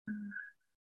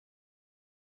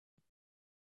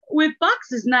With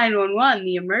Box's 911,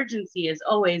 the emergency is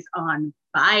always on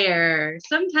fire,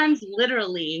 sometimes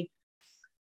literally.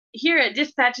 Here at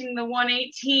Dispatching the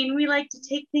 118, we like to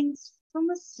take things from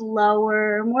a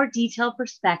slower, more detailed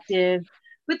perspective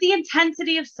with the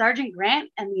intensity of Sergeant Grant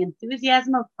and the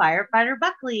enthusiasm of firefighter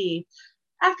Buckley.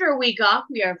 After a week off,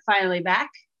 we are finally back.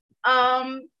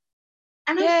 And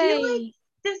I feel like Yay.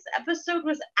 this episode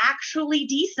was actually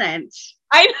decent.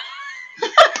 I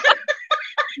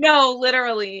No,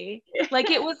 literally. Like,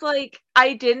 it was like,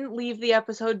 I didn't leave the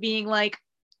episode being like,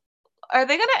 are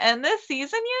they gonna end this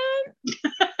season yet?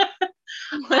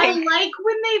 I like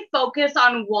when they focus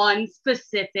on one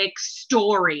specific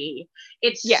story.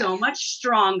 It's Yes. so much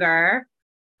stronger.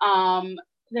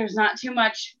 There's not too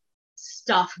much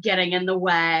stuff getting in the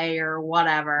way or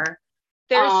whatever.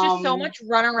 There's just so much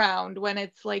runaround when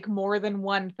it's like more than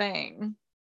one thing.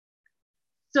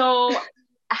 So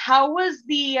how was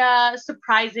the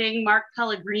surprising Mark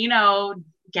Pellegrino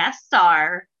guest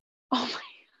star? Oh my.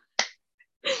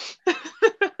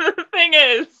 The thing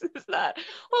is that,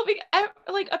 well,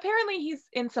 like, apparently he's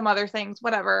in some other things,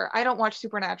 whatever. I don't watch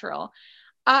Supernatural.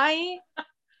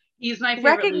 He's my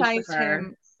favorite recognized Lucifer,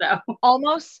 him so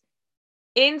almost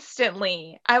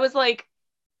instantly. I was like,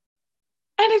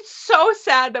 and it's so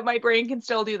sad that my brain can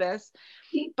still do this,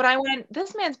 but I went,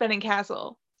 this man's been in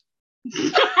Castle.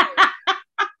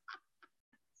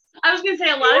 I was gonna say,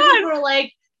 a lot of people are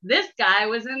like, this guy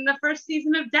was in the first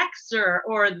season of Dexter,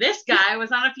 or this guy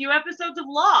was on a few episodes of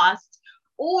Lost,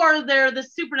 or they're the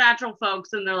Supernatural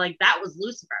folks and they're like, that was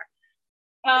Lucifer.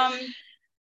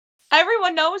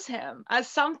 Everyone knows him as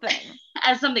something.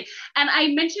 And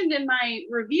I mentioned in my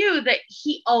review that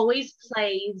he always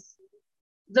plays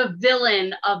the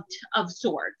villain of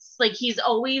sorts. Like, he's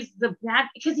always the bad,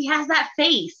 because he has that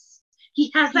face.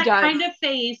 He has that kind of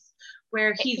face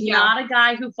where he's not a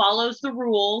guy who follows the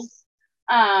rules.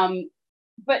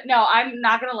 But no, I'm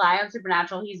not gonna lie, on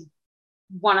Supernatural, he's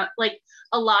one of, like,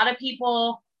 a lot of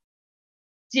people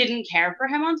didn't care for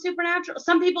him on Supernatural.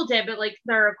 Some people did, but like,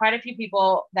 there are quite a few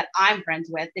people that I'm friends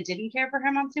with that didn't care for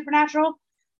him on Supernatural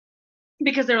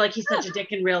because they're like, he's such a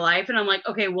dick in real life. And I'm like,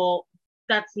 okay, well,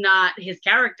 that's not his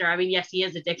character. I mean, yes, he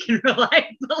is a dick in real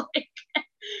life, but like,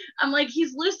 I'm like,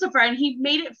 he's Lucifer and he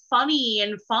made it funny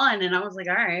and fun. And I was like,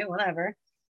 all right, whatever.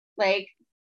 Like,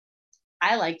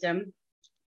 I liked him.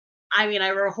 I mean,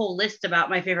 I wrote a whole list about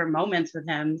my favorite moments with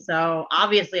him. So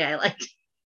obviously I liked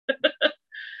him.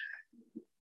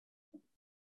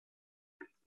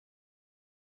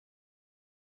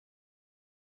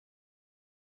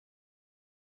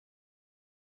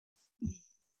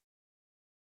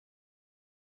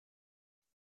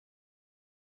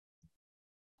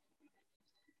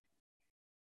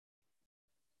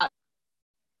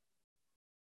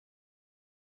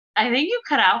 I think you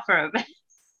cut out for a bit.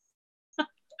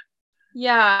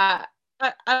 Yeah.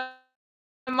 Am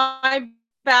I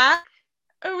back?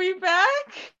 Are we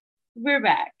back? We're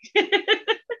back.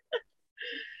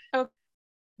 Okay.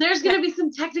 There's going to be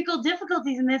some technical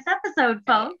difficulties in this episode,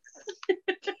 folks.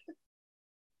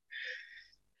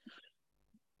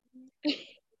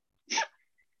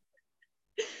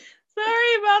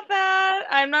 Sorry about that.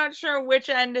 I'm not sure which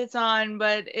end it's on,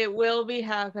 but it will be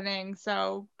happening.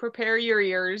 So prepare your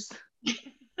ears.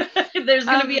 There's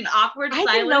going to be an awkward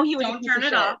silence. Didn't know he was Don't turn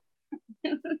it off.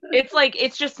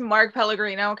 It's just Mark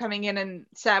Pellegrino coming in and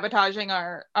sabotaging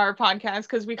our podcast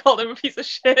because we called him a piece of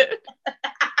shit.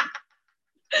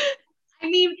 I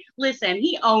mean, listen,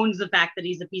 he owns the fact that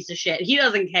he's a piece of shit. He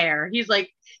doesn't care. He's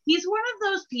like, he's one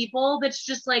of those people that's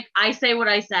just like, I say what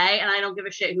I say and I don't give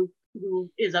a shit who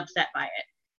is upset by it.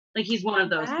 Like, he's one of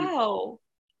those people.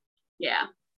 Yeah.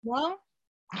 Well,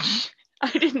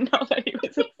 I didn't know that he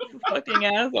was a fucking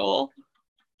asshole.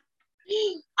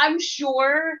 I'm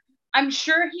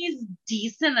sure he's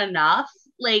decent enough.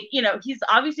 Like, you know, he's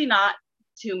obviously not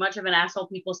too much of an asshole.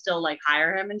 People still like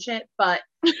hire him and shit, but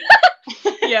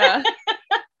yeah.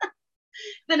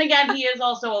 Then again, he is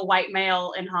also a white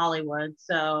male in Hollywood,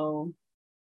 so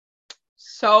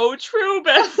true,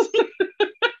 Bessie.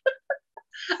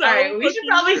 All right, we should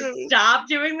probably stop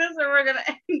doing this or we're gonna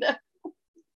end up.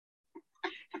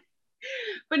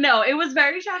 But no, it was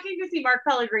very shocking to see Mark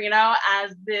Pellegrino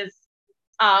as this.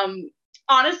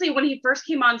 Honestly, when he first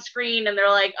came on screen and they're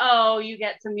like, oh, you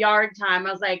get some yard time,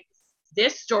 I was like,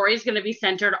 this story is going to be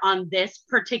centered on this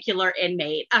particular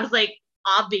inmate. I was like,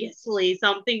 obviously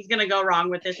something's going to go wrong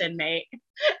with this inmate.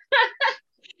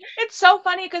 It's so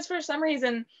funny because for some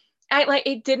reason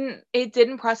it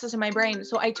didn't process in my brain.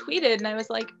 So I tweeted and I was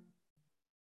like,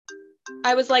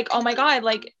 oh my God,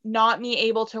 like, not me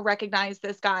able to recognize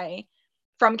this guy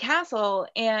from Castle.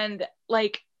 And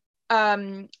like,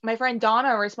 my friend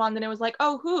Donna responded and it was like,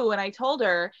 oh, who? And I told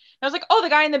her, and I was like, oh, the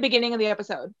guy in the beginning of the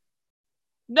episode.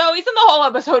 No, he's in the whole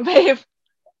episode, babe.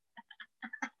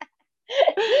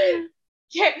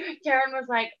 Karen was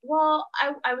like, well,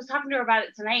 I was talking to her about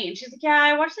it tonight, and she's like, yeah,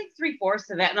 I watched like 3/4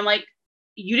 of it. And I'm like,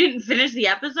 you didn't finish the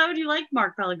episode? You like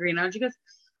Mark Pellegrino? And she goes,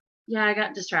 yeah, I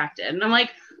got distracted. And I'm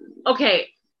like, okay,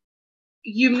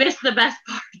 you missed the best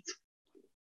part.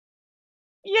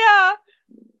 Yeah,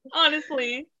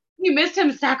 honestly. You missed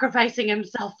him sacrificing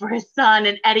himself for his son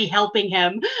and Eddie helping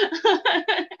him.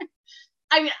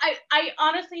 I mean, I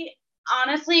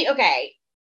honestly, okay,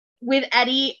 with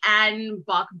Eddie and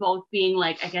Buck both being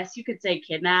like, I guess you could say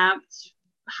kidnapped,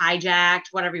 hijacked,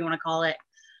 whatever you want to call it.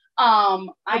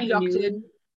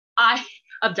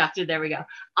 Abducted, there we go.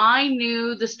 I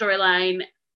knew the storyline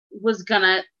was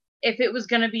gonna, if it was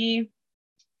gonna be,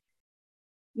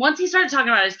 once he started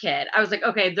talking about his kid, I was like,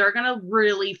 okay, they're gonna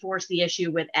really force the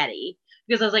issue with Eddie.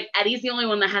 Because I was like, Eddie's the only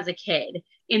one that has a kid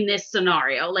in this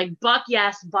scenario. Like Buck,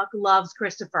 yes, Buck loves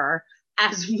Christopher,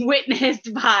 as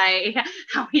witnessed by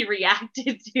how he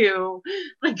reacted to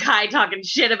the guy talking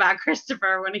shit about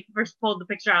Christopher when he first pulled the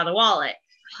picture out of the wallet.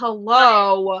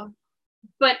 Hello.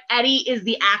 But Eddie is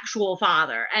the actual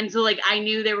father. And so, like, I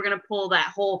knew they were going to pull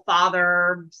that whole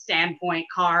father standpoint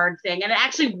card thing. And it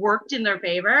actually worked in their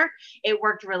favor. It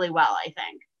worked really well, I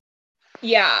think.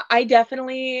 Yeah, I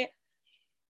definitely...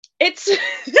 It's...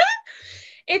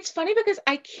 It's funny because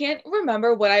I can't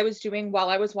remember what I was doing while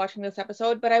I was watching this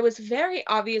episode, but I was very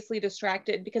obviously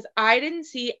distracted because I didn't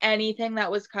see anything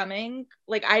that was coming.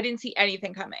 Like, I didn't see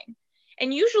anything coming.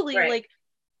 And usually, right.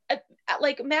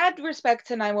 like mad respect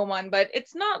to 911, but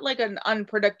it's not like an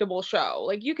unpredictable show.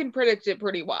 Like, you can predict it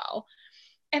pretty well.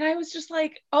 And I was just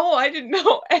like, oh, I didn't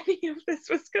know any of this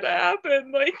was gonna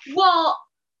happen. Like, well,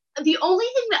 the only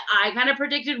thing that I kind of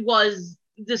predicted was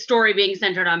the story being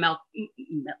centered on Milk.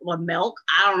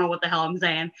 I don't know what the hell I'm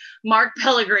saying. Mark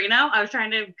Pellegrino. I was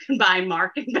trying to combine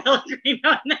Mark and Pellegrino,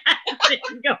 and that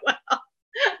didn't go well.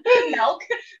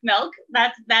 Milk.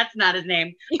 That's not his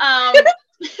name.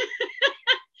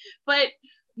 But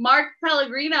Mark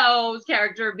Pellegrino's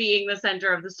character being the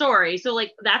center of the story. So,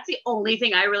 like, that's the only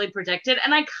thing I really predicted.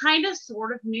 And I kind of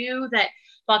sort of knew that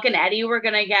Buck and Eddie were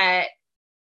going to get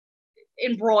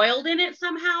embroiled in it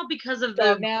somehow because of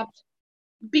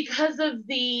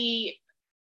the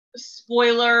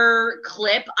spoiler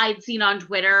clip I'd seen on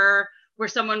Twitter where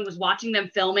someone was watching them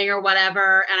filming or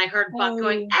whatever, and I heard Buck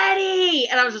going, Eddie!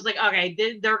 And I was just like, okay,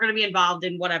 they're going to be involved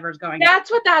in whatever's going on.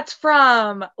 That's what that's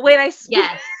from. Wait,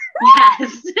 Yes.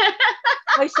 Yes.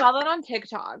 I saw that on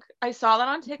TikTok. And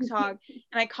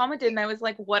I commented and I was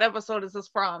like, what episode is this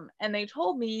from? And they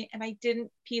told me, and I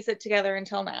didn't piece it together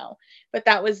until now. But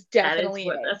that was definitely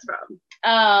what that's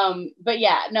from. But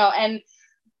yeah, no, and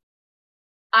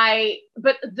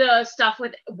but the stuff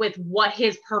with what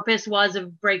his purpose was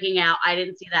of breaking out, I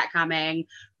didn't see that coming,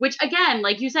 which again,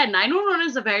 like you said, 911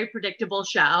 is a very predictable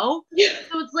show.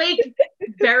 So it's like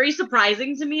very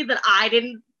surprising to me that I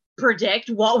didn't predict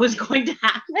what was going to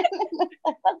happen.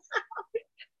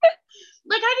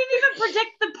 Like, I didn't even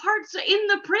predict the parts in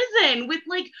the prison with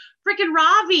like freaking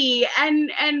Ravi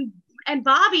and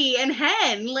Bobby and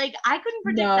Hen. Like, I couldn't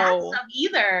predict that stuff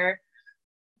either.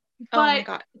 But, oh my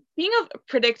God. Speaking of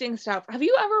predicting stuff, have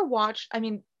you ever watched, I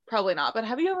mean, probably not, but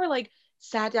have you ever like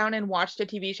sat down and watched a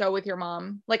TV show with your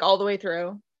mom, like all the way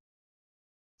through?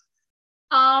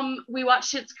 We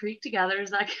watched Schitt's Creek together,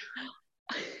 Zach.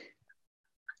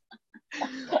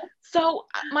 So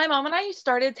my mom and I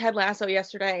started Ted Lasso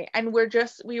yesterday, and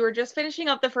we were just finishing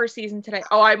up the first season today.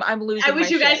 Oh, I'm losing. I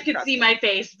wish you guys could see my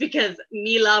face because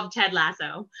me love Ted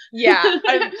Lasso. Yeah,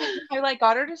 I like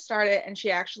got her to start it, and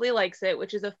she actually likes it,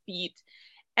 which is a feat.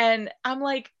 And I'm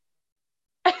like,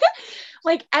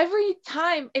 like every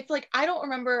time, it's like I don't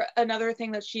remember another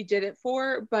thing that she did it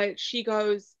for, but she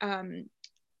goes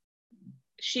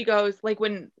like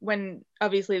when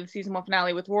obviously the season 1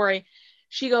 finale with Rory,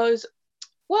 she goes,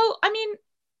 well, I mean,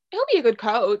 he'll be a good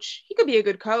coach. He could be a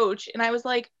good coach. And I was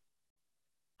like,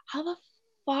 how the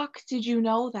fuck did you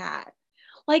know that?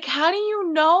 Like, how do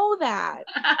you know that?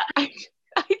 I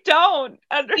don't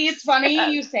understand. It's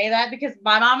funny you say that because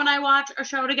my mom and I watch a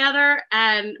show together,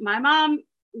 and my mom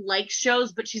likes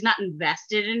shows, but she's not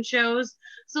invested in shows.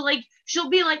 So like,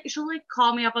 she'll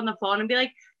call me up on the phone and be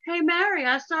like, hey, Mary,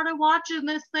 I started watching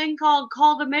this thing called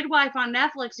Call the Midwife on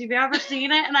Netflix. Have you ever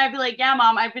seen it? And I'd be like, yeah,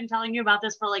 Mom, I've been telling you about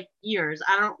this for like years.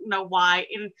 I don't know why.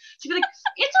 And she'd be like,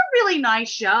 it's a really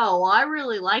nice show. I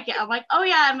really like it. I'm like, oh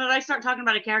yeah. And then I start talking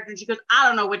about a character and she goes, I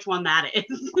don't know which one that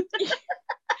is.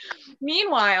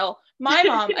 Meanwhile, my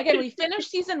mom, again, we finished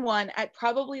season 1 at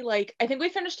probably like, I think we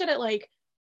finished it at like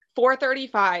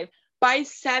 4:35. By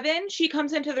 7, she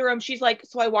comes into the room. She's like,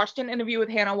 so I watched an interview with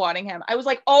Hannah Waddingham. I was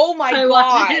like, oh my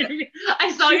God.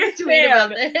 I saw your tweet about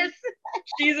this.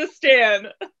 She's a stan.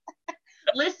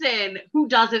 Listen, who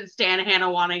doesn't stan Hannah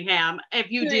Waddingham? If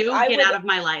you do, get out of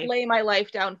my life. Lay my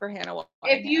life down for Hannah Waddingham.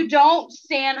 If you don't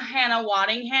stan Hannah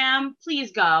Waddingham,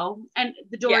 please go. And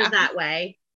the door is that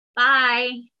way.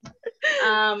 Bye.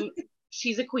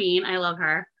 She's a queen. I love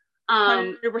her.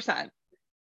 100%.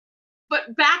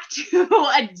 But back to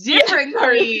a different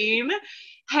queen.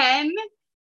 Hen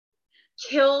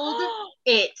killed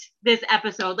it this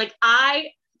episode. Like I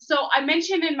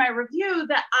mentioned in my review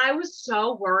that I was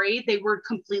so worried they were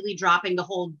completely dropping the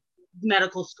whole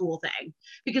medical school thing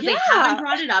because they haven't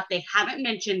brought it up. They haven't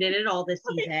mentioned it at all this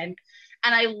season.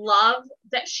 And I love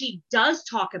that she does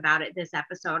talk about it this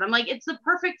episode. I'm like, it's the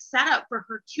perfect setup for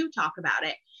her to talk about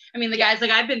it. I mean, the guy's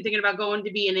like, I've been thinking about going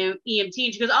to be an EMT.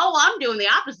 And she goes, oh, well, I'm doing the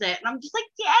opposite. And I'm just like,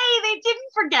 yay, they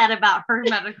didn't forget about her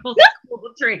medical school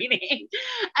training.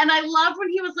 And I love when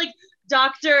he was like,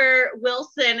 Dr.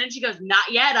 Wilson. And she goes,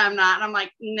 not yet, I'm not. And I'm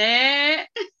like, nah.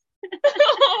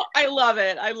 I love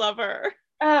it. I love her.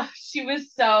 She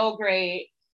was so great.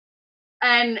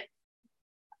 And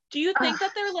do you think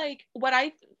that they're like,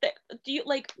 do you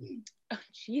like,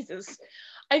 Jesus,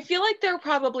 I feel like they're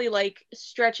probably like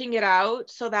stretching it out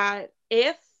so that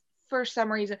if for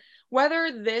some reason,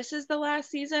 whether this is the last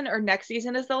season or next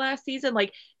season is the last season,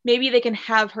 like maybe they can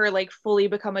have her like fully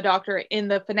become a doctor in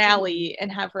the finale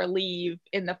and have her leave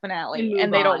in the finale,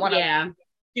 and they don't want to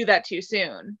do that too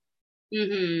soon.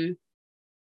 Mm-hmm.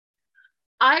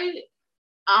 I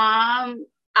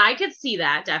could see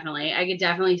that, definitely. I could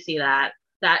definitely see that.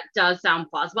 That does sound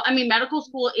plausible. I mean, medical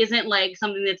school isn't like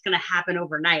something that's going to happen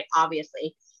overnight,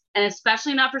 obviously. And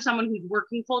especially not for someone who's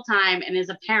working full time and is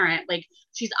a parent. Like,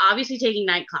 she's obviously taking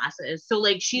night classes. So,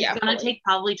 like, she's going to take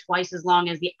probably twice as long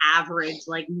as the average,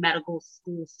 like, medical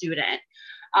school student.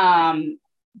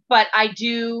 But I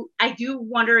do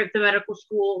wonder if the medical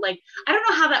school, like, I don't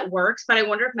know how that works, but I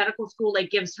wonder if medical school, like,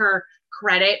 gives her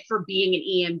credit for being an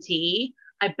EMT.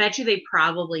 I bet you they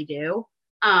probably do.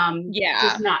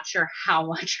 Just not sure how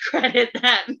much credit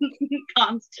that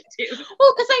constitutes.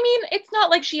 Well, because I mean, it's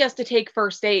not like she has to take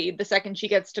first aid the second she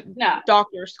gets to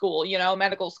doctor school,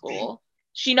 medical school.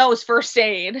 She knows first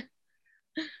aid.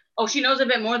 Oh, she knows a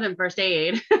bit more than first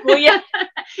aid. Well, yeah.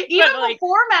 Even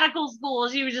before medical school,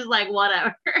 she was just like,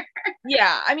 whatever.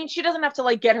 Yeah, I mean, she doesn't have to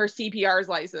like get her CPR's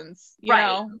license, you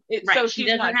know? Right. So she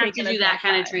doesn't have to do that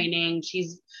kind of training.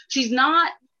 She's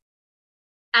not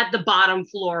at the bottom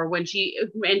floor when she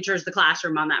enters the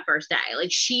classroom on that first day.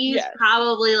 Like, she's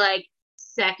probably like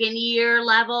second year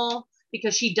level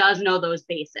because she does know those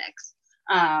basics.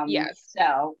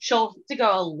 So she'll have to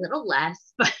go a little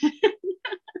less, but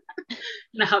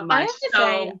not much. I have to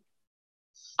say,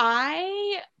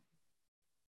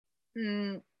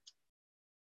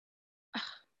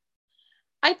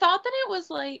 I thought that it was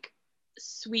like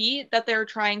sweet that they're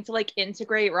trying to like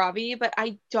integrate Ravi, but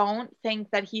I don't think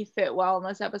that he fit well in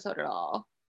this episode at all.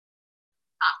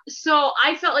 So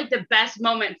I felt like the best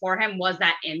moment for him was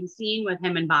that end scene with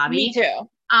him and Bobby. Me too.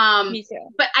 Me too.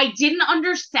 But I didn't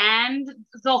understand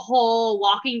the whole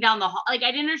walking down the hall. Like,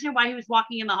 I didn't understand why he was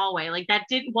walking in the hallway. Like, that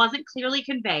wasn't clearly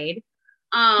conveyed.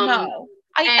 No.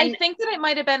 I think that it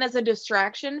might have been as a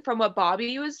distraction from what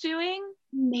Bobby was doing.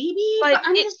 Maybe, but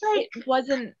I'm just like, it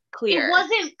wasn't clear. It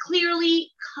wasn't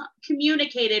clearly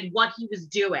communicated what he was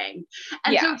doing.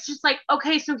 And so it's just like,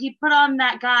 okay, so he put on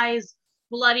that guy's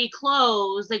bloody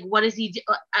clothes. Like, what does he do?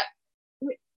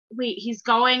 Wait, he's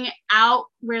going out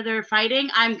where they're fighting?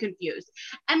 I'm confused.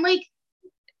 And like,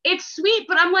 it's sweet,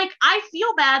 but I'm like, I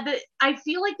feel bad that I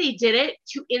feel like they did it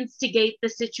to instigate the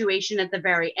situation at the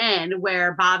very end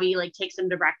where Bobby like takes him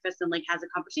to breakfast and like has a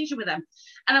conversation with him.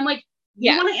 And I'm like,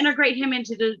 you want to integrate him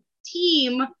into the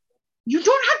team. You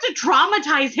don't have to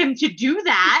traumatize him to do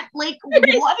that. Like,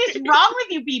 what is wrong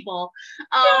with you people?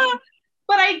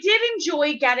 But I did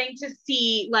enjoy getting to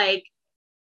see, like,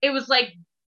 it was like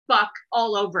Buck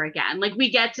all over again. Like,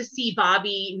 we get to see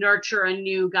Bobby nurture a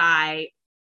new guy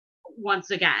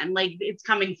once again. Like, it's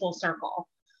coming full circle.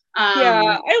 I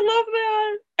love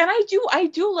that. And I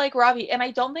do like Ravi. And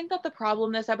I don't think that the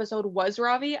problem this episode was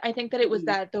Ravi. I think that it was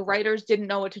that the writers didn't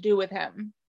know what to do with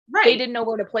him. Right. They didn't know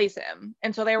where to place him.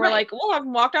 And so they were like, well, have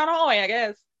him walk down a hallway, I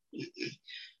guess.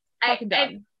 Fucking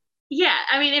done. Yeah,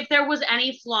 I mean, if there was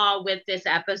any flaw with this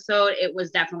episode, it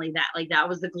was definitely that. Like, that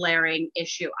was the glaring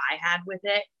issue I had with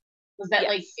it. Was that,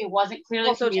 like, it wasn't clearly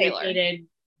also communicated Taylor.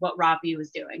 What Ravi was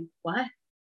doing. What?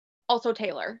 Also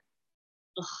Taylor.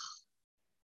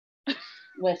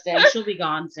 Listen, she'll be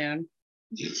gone soon.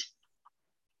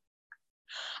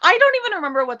 I don't even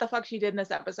remember what the fuck she did in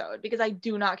this episode because I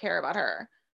do not care about her.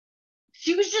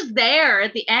 She was just there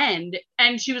at the end,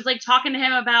 and she was like talking to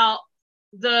him about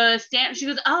the stand. She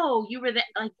goes, "Oh, you were there."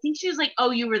 I think she was like,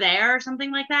 "Oh, you were there," or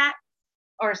something like that.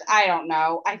 Or I don't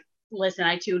know. I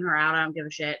tune her out. I don't give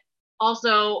a shit.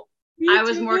 Also, Me I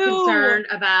was too. more concerned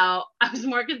about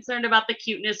the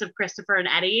cuteness of Christopher and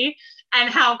Eddie, and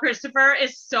how Christopher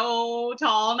is so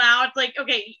tall now. It's like,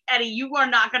 okay, Eddie, you are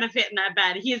not gonna fit in that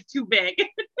bed. He is too big.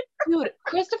 Dude,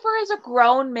 Christopher is a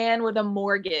grown man with a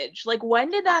mortgage. Like,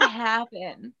 when did that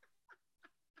happen?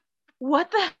 What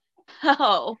the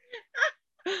hell?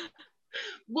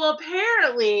 Well,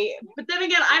 apparently, but then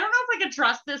again, I don't know if I can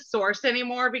trust this source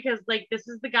anymore, because like this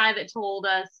is the guy that told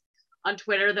us on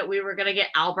Twitter that we were gonna get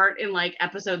Albert in like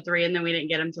episode 3, and then we didn't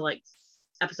get him till like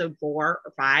episode 4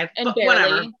 or 5. And but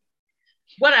barely.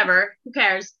 whatever, who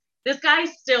cares? This guy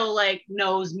still like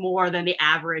knows more than the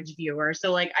average viewer,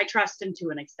 so like I trust him to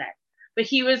an extent. But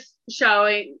he was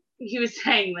saying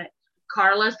that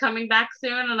Carla's coming back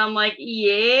soon, and I'm like,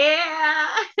 yeah.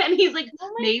 And he's like,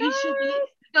 Oh my maybe she'll be. God.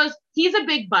 He goes, he's a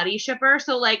big buddy shipper,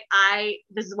 so like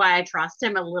this is why I trust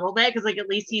him a little bit, because like at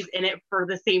least he's in it for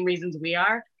the same reasons we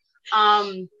are.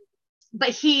 But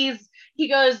he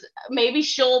goes, maybe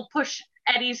she'll push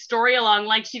Eddie's story along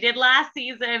like she did last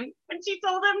season when she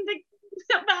told him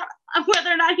about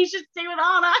whether or not he should stay with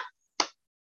Anna.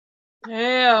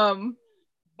 Damn.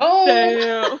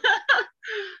 Oh.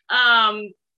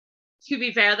 To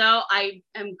be fair though, I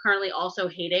am currently also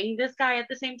hating this guy at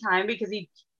the same time, because he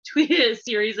tweeted a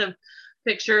series of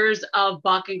pictures of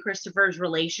Buck and Christopher's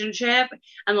relationship,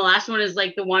 and the last one is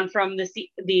like the one from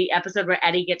the episode where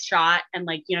Eddie gets shot, and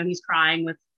like, you know, he's crying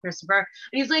with Christopher,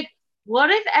 and he's like, what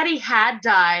if Eddie had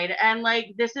died, and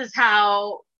like this is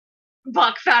how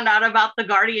Buck found out about the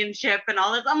guardianship and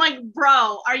all this. I'm like,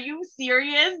 bro, are you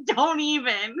serious? Don't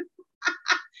even.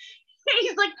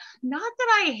 He's like, not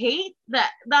that I hate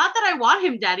that, not that I want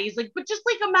him dead. He's like, but just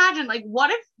like imagine, like, what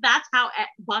if that's how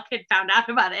Buck had found out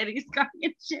about Eddie's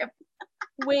guardianship?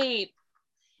 Wait,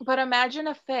 but imagine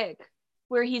a fic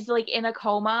where he's like in a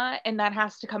coma and that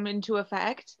has to come into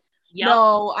effect. Yep.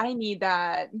 No, I need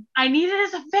that. I need it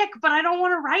as a fic, but I don't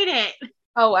want to write it.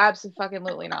 Oh,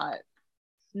 absolutely not.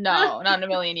 No, not in a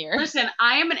million years. Listen,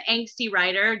 I am an angsty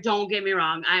writer. Don't get me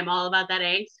wrong. I'm all about that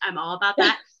angst. I'm all about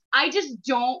that. I just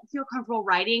don't feel comfortable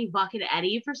writing Buck and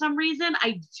Eddie for some reason.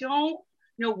 I don't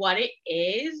know what it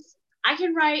is. I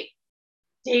can write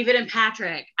David and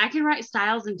Patrick. I can write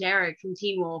Stiles and Derek from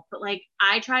Teen Wolf, but like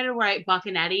I try to write Buck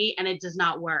and Eddie and it does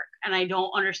not work. And I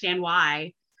don't understand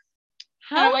why.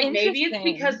 How like maybe it's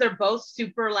because they're both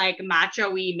super like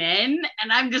macho-y men,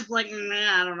 and I'm just like, I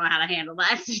don't know how to handle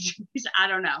that situation. I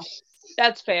don't know.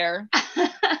 That's fair.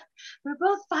 We're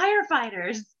both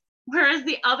firefighters. Whereas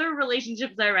the other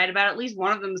relationships I write about, at least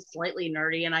one of them is slightly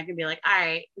nerdy, and I can be like, all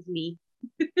right, it's me.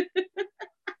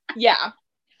 Yeah.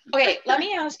 Okay, let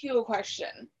me ask you a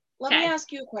question.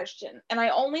 And I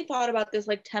only thought about this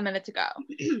like 10 minutes ago.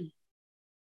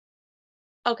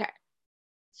 Okay.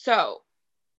 So,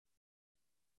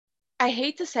 I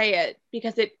hate to say it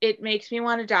because it makes me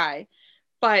want to die,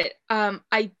 but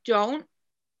I don't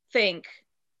think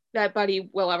that Buddy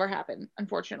will ever happen,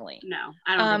 unfortunately. No,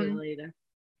 I don't think it will either.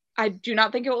 I do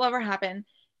not think it will ever happen.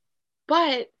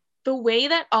 But the way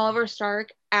that Oliver Stark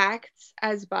acts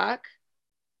as Buck,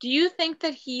 do you think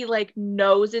that he like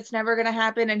knows it's never going to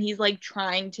happen and he's like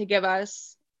trying to give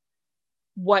us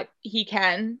what he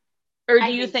can? Or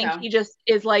do you think he just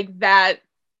is like that?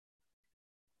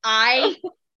 I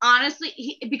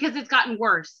honestly, because it's gotten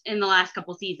worse in the last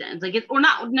couple seasons. Like or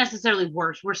not necessarily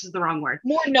worse. Worse is the wrong word.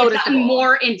 More noticeable. It's gotten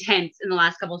more intense in the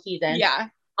last couple seasons. Yeah.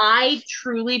 I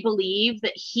truly believe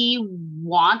that he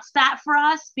wants that for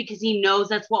us because he knows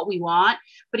that's what we want,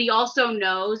 but he also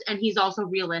knows, and he's also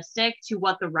realistic to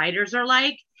what the writers are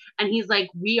like. And he's like,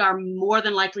 we are more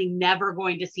than likely never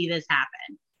going to see this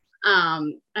happen.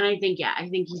 And I think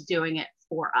he's doing it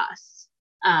for us.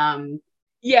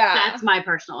 Yeah. That's my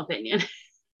personal opinion.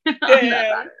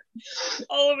 Yeah.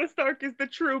 Oliver Stark is the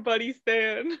true Buddy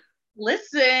stan.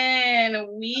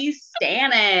 Listen, we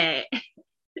stan it.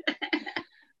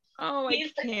 Oh, I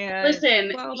can't.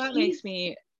 Listen. Well, that makes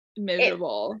me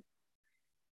miserable.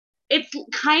 It's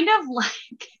kind of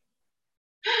like,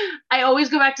 I always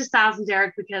go back to Stiles and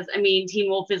Derek because, I mean, Teen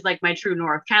Wolf is like my true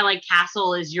north. Kind of like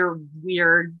Castle is your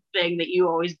weird thing that you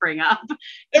always bring up.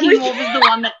 Teen Wolf is the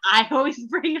one that I always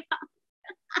bring up.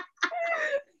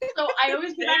 So I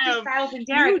always go back to Stiles and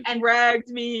Derek. You dragged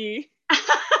me.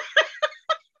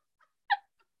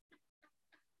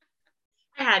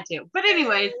 I had to. But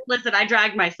anyways, listen, I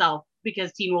dragged myself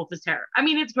because Teen Wolf is terrible. I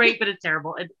mean, it's great, but it's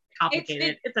terrible. It's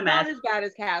complicated. It's a not mess. as bad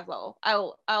as Castle.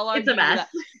 I'll It's a argue mess. that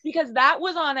because that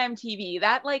was on MTV.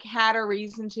 That like had a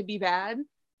reason to be bad.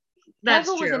 That's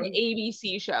Castle true. was an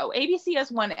ABC show. ABC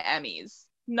has won Emmys.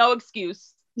 No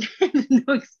excuse.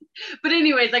 No, but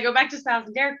anyways, I go back to Styles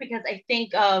and Derek because I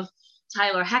think of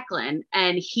Tyler Hoechlin,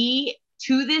 and he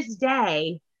to this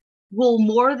day will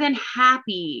more than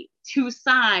happy to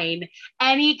sign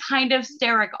any kind of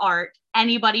steric art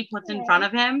anybody puts in front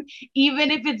of him,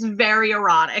 even if it's very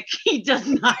erotic. He does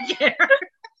not care.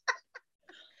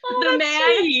 The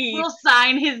man will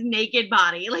sign his naked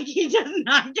body. Like, he does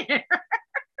not care.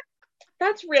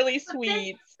 That's really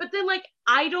sweet. But then, like,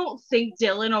 I don't think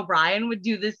Dylan O'Brien would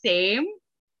do the same.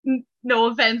 No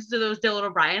offense to those Dylan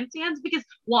O'Brien fans, because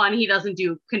one, he doesn't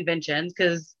do conventions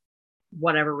because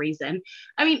whatever reason.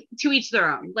 I mean, to each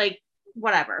their own, like,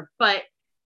 whatever. But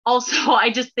also,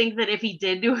 I just think that if he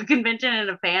did do a convention and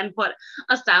a fan put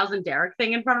a Styles and Derek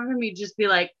thing in front of him, he'd just be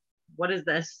like, what is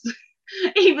this?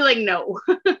 He'd be like, no.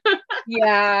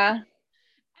 Yeah.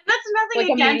 That's nothing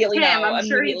like against him. No, I'm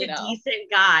sure he's a decent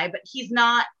guy, but he's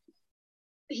not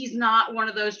one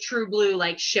of those true blue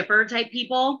like shipper type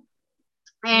people.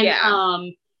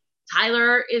 And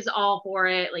Tyler is all for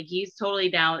it. Like, he's totally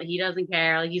down. He doesn't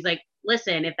care. Like, he's like,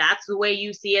 listen, if that's the way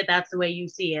you see it, that's the way you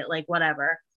see it. Like,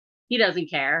 whatever. He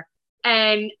doesn't care.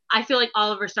 And I feel like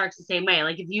Oliver Stark's the same way.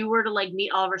 Like, if you were to like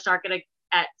meet Oliver Stark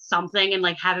at something and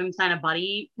like have him sign a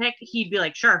buddy pic, he'd be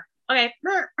like, sure. Okay.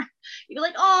 He'd be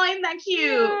like, oh, I'm that cute.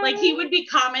 Yeah. Like, he would be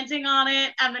commenting on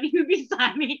it and then he would be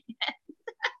signing it.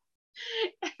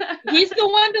 He's the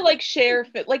one to like share,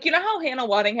 like, you know how Hannah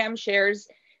Waddingham shares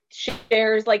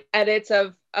like edits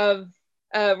of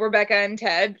Rebecca and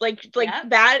Ted, like yep.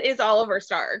 That is Oliver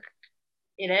Stark.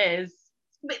 It is.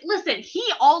 But listen,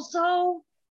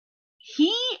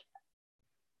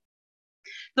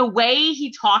 the way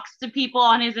he talks to people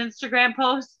on his Instagram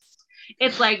posts,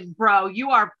 it's like, bro,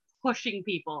 you are pushing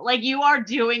people. Like, you are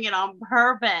doing it on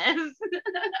purpose.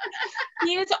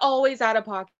 He is always out of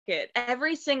pocket.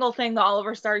 Every single thing that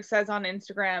Oliver Stark says on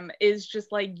Instagram is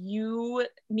just like, you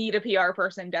need a PR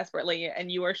person desperately,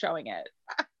 and you are showing it.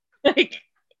 Like,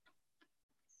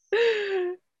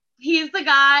 he's the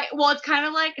guy. Well, it's kind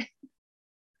of like,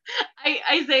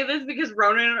 I say this because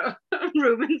Ronan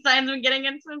Rubinstein's been getting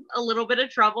into a little bit of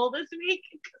trouble this week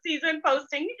because he's been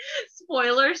posting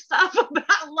spoiler stuff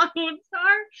about Lone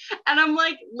Star. And I'm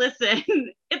like, listen,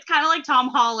 it's kind of like Tom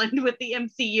Holland with the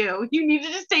MCU. You need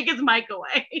to just take his mic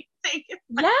away.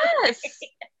 Yes,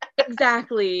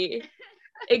 exactly.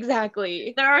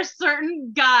 Exactly. There are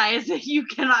certain guys that you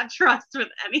cannot trust with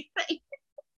anything.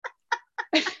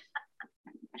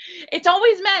 It's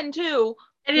always men, too.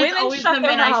 It is always the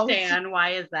men I stand.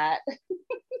 Why is that?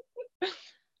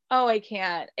 Oh, I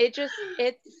can't. I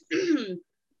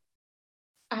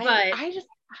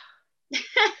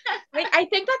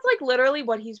think that's like literally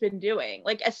what he's been doing.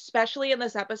 Like, especially in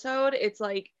this episode, it's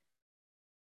like,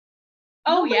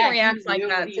 oh yeah, reacts like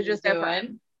that to just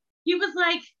different. He was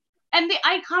like, and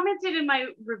I commented in my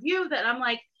review that I'm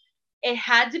like, it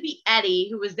had to be Eddie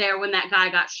who was there when that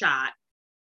guy got shot.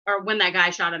 Or when that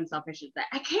guy shot himself, I should say.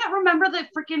 I can't remember the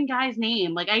freaking guy's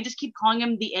name. Like, I just keep calling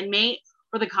him the inmate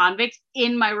or the convict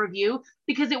in my review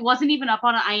because it wasn't even up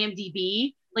on an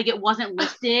IMDb. Like, it wasn't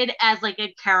listed as like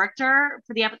a character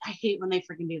for the episode. I hate when they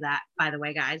freaking do that, by the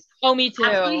way, guys. Oh, me too. I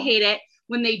absolutely hate it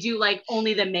when they do like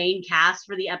only the main cast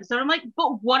for the episode. I'm like,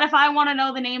 but what if I want to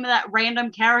know the name of that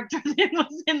random character that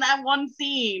was in that one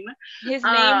scene? His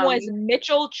name was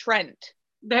Mitchell Trent.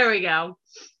 There we go.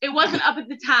 It wasn't up at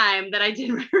the time that I did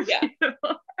my review. Yeah.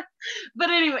 But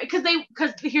anyway, because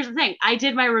here's the thing. I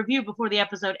did my review before the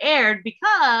episode aired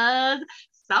because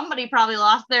somebody probably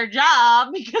lost their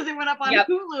job because it went up on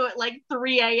Hulu at like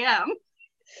 3 a.m.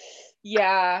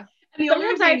 Yeah. And the only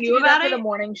reason I knew about it for the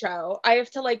morning show, I have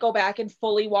to like go back and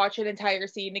fully watch an entire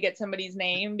scene to get somebody's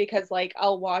name because like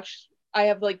I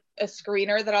have like a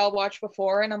screener that I'll watch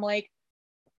before and I'm like,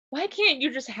 why can't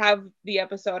you just have the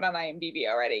episode on IMDb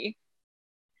already?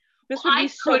 This would be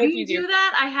so much easier. I couldn't do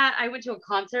that. I went to a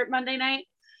concert Monday night.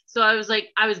 So I was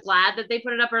glad that they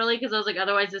put it up early because I was like,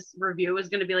 otherwise this review is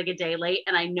going to be like a day late.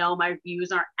 And I know my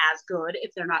reviews aren't as good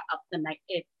if they're not up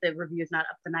if the review is not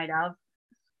up the night of.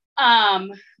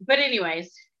 But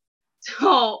anyways,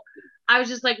 so I was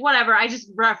just like, whatever. I just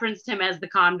referenced him as the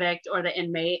convict or the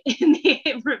inmate in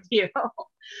the review.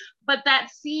 But that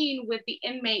scene with the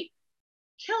inmate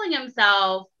killing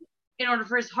himself in order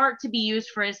for his heart to be used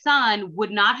for his son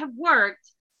would not have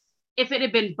worked if it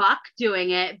had been Buck doing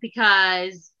it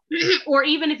because, or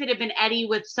even if it had been Eddie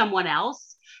with someone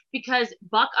else, because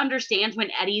Buck understands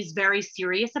when Eddie's very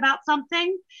serious about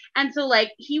something. And so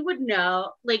like he would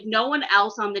know, like no one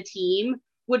else on the team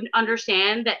would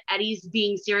understand that Eddie's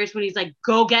being serious when he's like,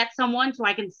 go get someone so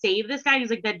I can save this guy. He's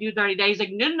like, that dude's already dead. He's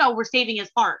like, no, we're saving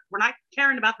his heart. We're not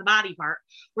caring about the body part.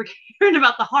 We're caring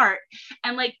about the heart.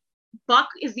 And like Buck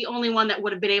is the only one that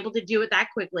would have been able to do it that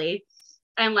quickly.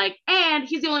 And like, and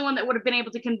he's the only one that would have been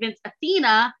able to convince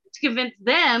Athena to convince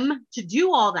them to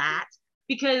do all that,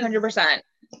 because 100%.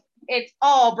 It's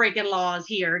all breaking laws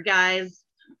here, guys.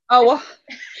 Oh,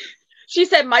 she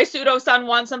said, my pseudo son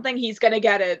wants something, he's gonna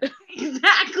get it.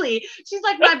 Exactly. She's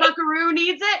like, my buckaroo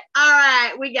needs it. All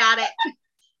right, we got it.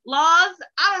 Laws?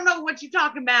 I don't know what you're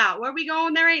talking about. Where we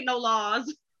going? There ain't no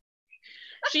laws.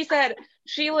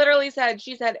 She literally said,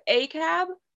 ACAB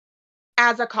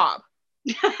as a cop.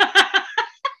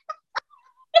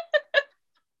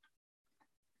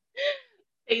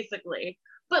 Basically.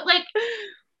 But like,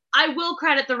 I will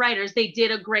credit the writers. They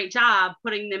did a great job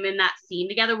putting them in that scene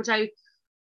together, which I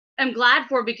am glad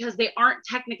for, because they aren't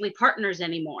technically partners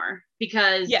anymore,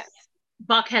 because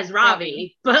Buck has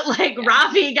Ravi. But like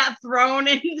Ravi got thrown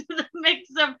into the mix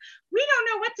of, we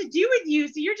don't know what to do with you,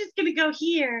 so you're just gonna go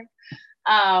here.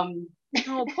 Oh,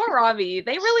 poor Ravi.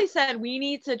 They really said we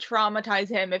need to traumatize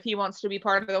him if he wants to be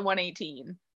part of the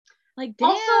 118. Like, damn.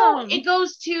 Also, it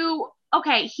goes to,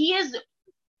 okay, he is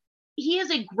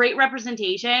a great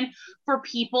representation for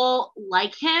people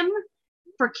like him,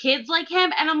 for kids like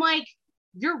him. And I'm like,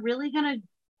 you're really gonna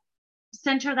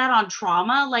center that on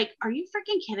trauma? Like, are you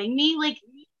freaking kidding me? Like,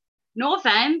 no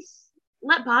offense,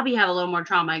 let Bobby have a little more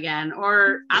trauma again,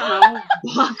 or I don't know,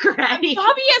 Buck or Eddie.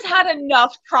 Bobby has had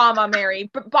enough trauma, Mary.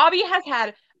 But Bobby has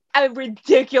had a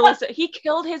ridiculous, he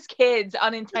killed his kids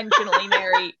unintentionally,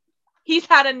 Mary. He's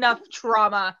had enough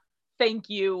trauma. Thank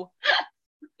you.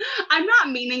 I'm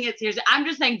not meaning it seriously. I'm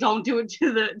just saying, don't do it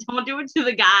to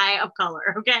the guy of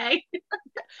color, okay? Do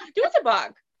it to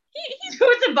Buck. He's do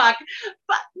it to Buck.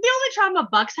 But the only trauma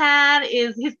Buck's had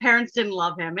is his parents didn't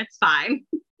love him. It's fine.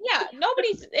 Yeah,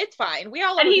 it's fine. We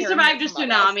all and he survived a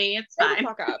tsunami. It's fine.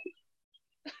 Fuck up.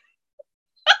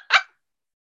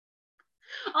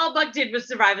 All Buck did was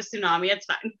survive a tsunami. It's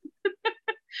fine.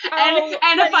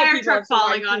 and a fire truck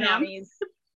falling on him.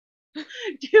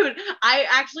 Dude, I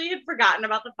actually had forgotten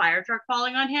about the fire truck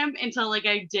falling on him until like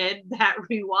I did that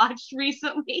rewatch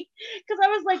recently, because I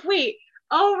was like, wait,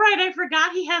 oh right, I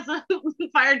forgot he has a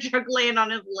fire truck laying on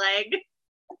his leg.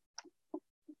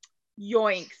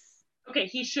 Yoinks. Okay,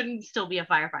 he shouldn't still be a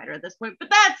firefighter at this point, but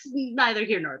that's neither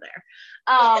here nor there.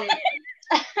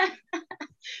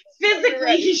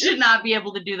 Physically, he should not be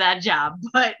able to do that job,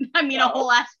 but I mean, a whole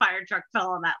ass fire truck fell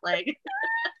on that leg.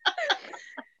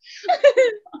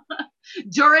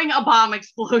 During a bomb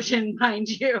explosion, mind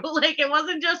you. Like, it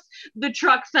wasn't just the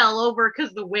truck fell over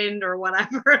because the wind or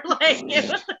whatever. Like, it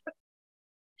was...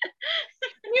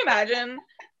 Can you imagine?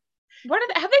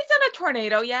 Have they done a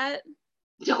tornado yet?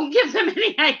 Don't give them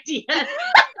any ideas.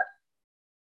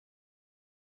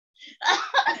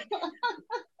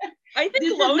 I think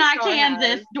this is not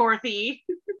Kansas, Dorothy.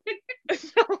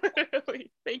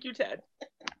 Literally. Thank you, Ted.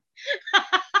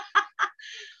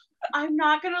 I'm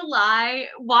not gonna lie,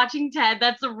 watching Ted,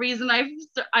 that's the reason I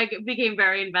became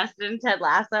very invested in Ted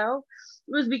Lasso,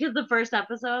 was because the first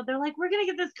episode, they're like, we're gonna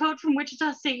get this coach from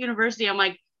Wichita State University. I'm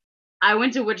like, I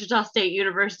went to Wichita State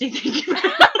University. Thank you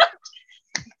very much.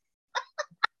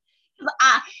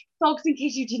 Folks, in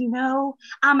case you didn't know,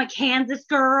 I'm a Kansas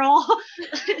girl.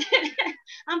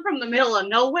 I'm from the middle of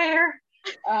nowhere.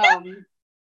 I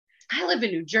live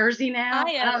in New Jersey now.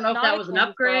 I don't know if that was an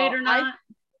upgrade or not.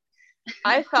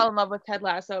 I fell in love with Ted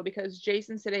Lasso because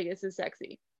Jason Sudeikis is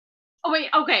sexy. Oh wait,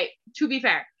 okay. To be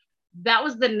fair, that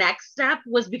was the next step,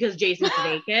 was because Jason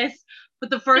Sudeikis. But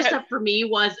the first step for me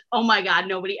was, oh my god,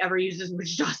 nobody ever uses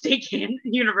Wichita State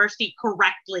University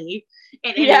correctly.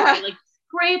 And anyway, like,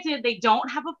 granted, they don't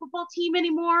have a football team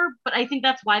anymore, but I think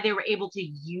that's why they were able to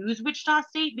use Wichita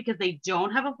State, because they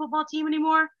don't have a football team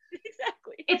anymore.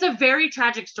 Exactly. It's a very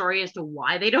tragic story as to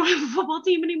why they don't have a football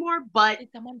team anymore. But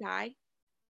did someone die?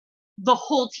 The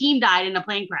whole team died in a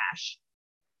plane crash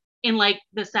in like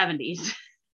the 70s.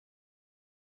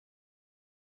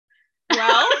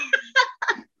 Well,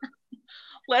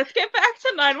 let's get back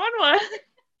to 911.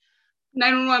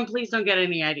 911, please don't get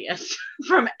any ideas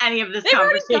from any of this They've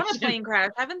conversation. They've already done a plane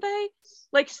crash, haven't they?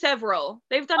 Like several.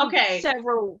 They've done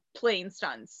several plane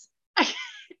stunts.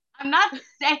 I'm not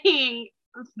saying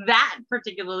that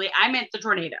particularly. I meant the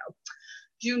tornado.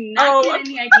 Do not get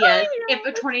any ideas. If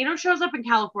a tornado shows up in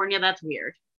California, that's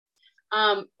weird.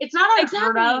 It's not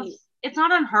unheard of. It's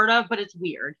not unheard of, but it's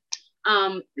weird.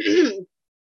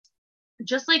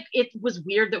 just like it was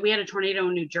weird that we had a tornado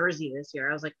in New Jersey this year.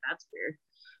 I was like, that's weird.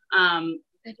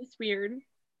 That is weird.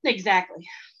 Exactly.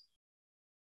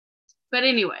 But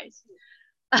anyways,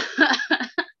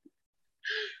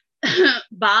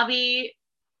 Bobby.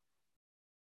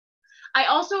 I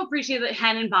also appreciate that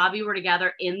Hen and Bobby were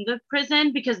together in the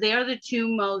prison because they are the two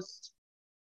most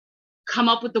come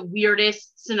up with the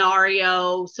weirdest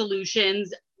scenario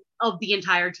solutions of the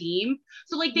entire team.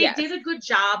 So like they did a good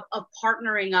job of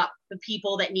partnering up the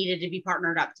people that needed to be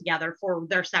partnered up together for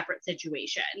their separate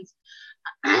situations.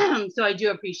 So I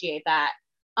do appreciate that.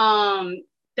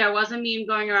 There was a meme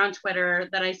going around Twitter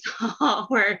that I saw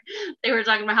where they were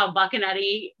talking about how Buck and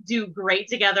Eddie do great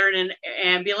together in an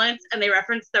ambulance, and they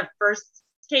referenced their first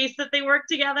case that they worked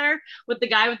together with the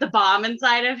guy with the bomb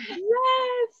inside of him.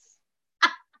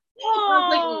 Yes.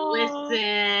 I was like,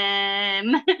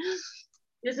 listen,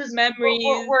 this is memories.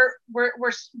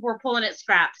 We're pulling at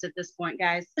scraps at this point,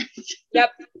 guys.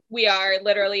 Yep, we are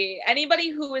literally. Anybody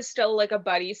who is still like a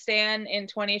buddy stan in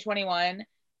 2021,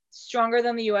 stronger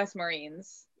than the U.S.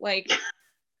 Marines. Like,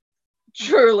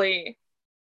 truly.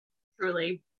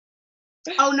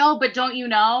 Oh no, but don't you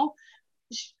know,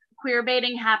 queer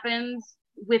baiting happens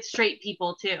with straight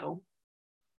people too.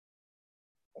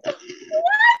 What?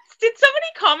 Did somebody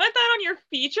comment that on your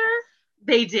feature?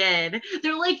 They did.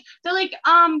 They're like,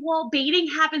 well, baiting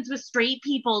happens with straight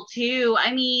people too.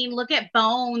 I mean, look at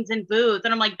Bones and Booth.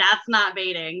 And I'm like, that's not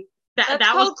baiting.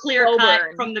 That was clear cut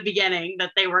from the beginning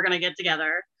that they were going to get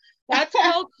together. That's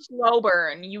called slow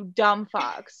burn, you dumb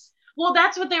fucks. Well,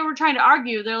 that's what they were trying to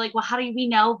argue. They're like, well, how do we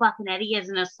know Buck and Eddie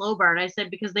isn't a slow burn? I said,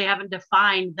 because they haven't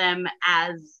defined them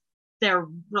as their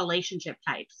relationship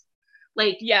types.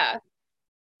 Like, yeah.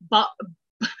 But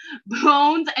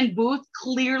Bones and Booth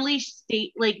clearly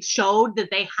showed that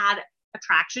they had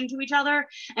attraction to each other,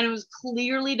 and it was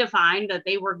clearly defined that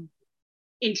they were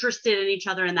interested in each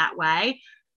other in that way.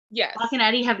 Yes. Buck and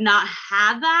Eddie have not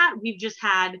had that. We've just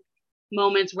had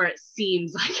moments where it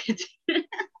seems like it.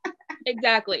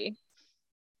 Exactly.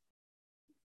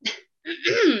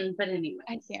 But anyway,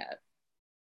 I can't.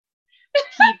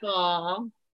 People,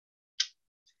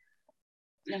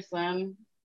 listen.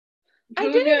 I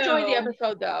did enjoy the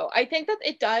episode though. I think that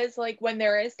it does, like, when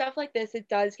there is stuff like this, it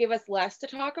does give us less to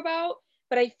talk about,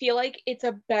 but I feel like it's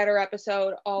a better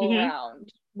episode all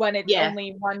around when it's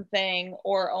only one thing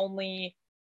or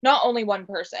not only one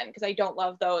person, because I don't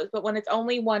love those, but when it's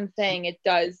only one thing, it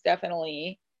does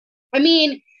definitely. I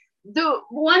mean, the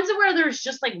ones where there's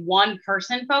just like one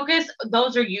person focus,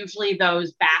 those are usually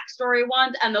those backstory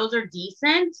ones, and those are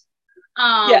decent.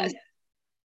 Yes.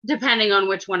 Depending on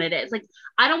which one it is. Like,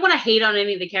 I don't want to hate on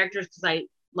any of the characters because I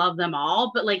love them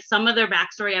all, but like some of their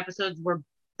backstory episodes were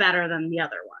better than the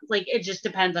other ones. Like, it just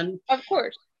depends on, of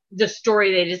course, the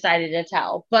story they decided to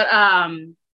tell. But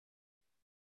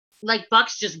like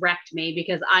Bucks just wrecked me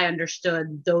because I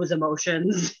understood those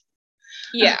emotions.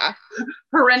 Yeah.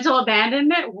 Parental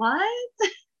abandonment? What?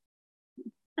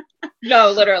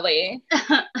 No, literally.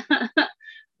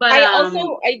 But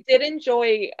I did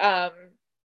enjoy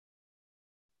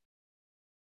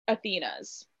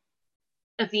Athena's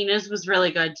was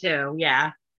really good too.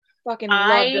 Yeah. Fucking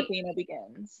loved Athena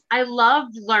Begins. I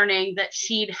loved learning that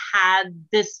she'd had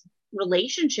this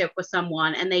relationship with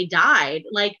someone and they died.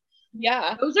 Like,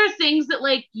 yeah, those are things that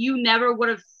like you never would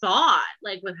have thought,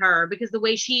 like with her, because the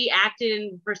way she acted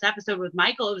in the first episode with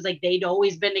Michael, it was like they'd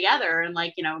always been together, and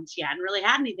like, you know, she hadn't really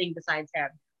had anything besides him.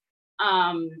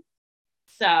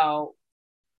 So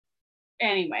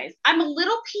anyways, I'm a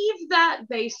little peeved that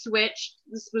they switched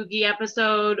the spooky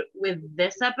episode with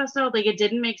this episode. Like, it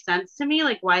didn't make sense to me,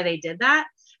 like, why they did that.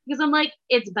 Because I'm like,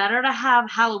 it's better to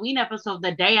have Halloween episode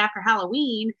the day after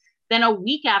Halloween than a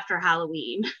week after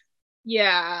Halloween.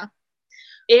 Yeah.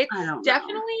 It's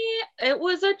definitely, it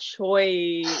was a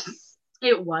choice.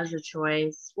 It was a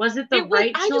choice. Was it the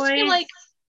right choice? I just feel like,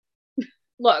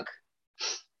 look,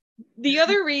 the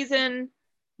other reason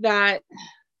that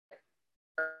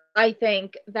I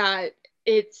think that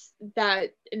it's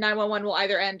that 911 will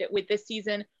either end with this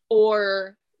season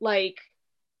or like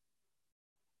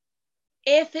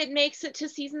if it makes it to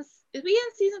season, is we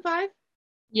in season 5?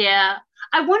 Yeah.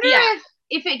 I wonder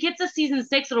if it gets a season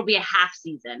 6, it'll be a half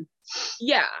season.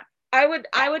 Yeah. I would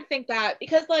think that,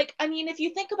 because like, I mean, if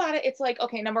you think about it, it's like,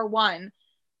 okay, number one,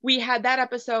 we had that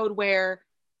episode where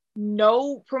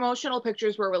no promotional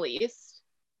pictures were released.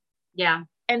 Yeah.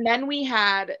 And then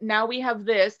now we have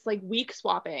this like week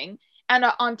swapping, and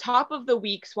on top of the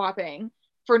week swapping,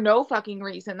 for no fucking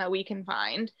reason that we can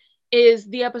find, is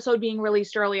the episode being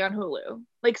released early on Hulu.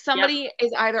 Like, somebody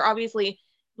is either obviously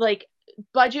like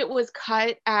budget was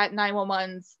cut at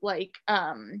 911's like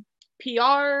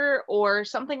PR or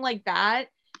something like that,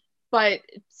 but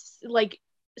like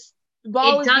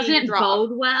ball It is being doesn't dropped.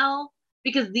 bode well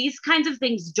because these kinds of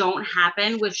things don't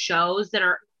happen with shows that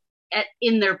are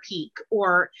in their peak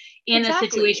or in a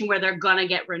situation where they're gonna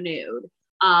get renewed,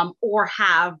 or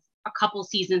have a couple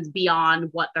seasons beyond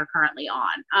what they're currently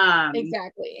on.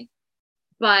 Exactly.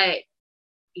 But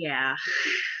yeah,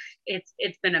 it's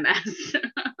been a mess.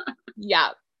 Yeah,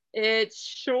 it's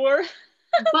sure.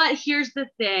 But here's the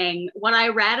thing. When I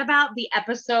read about the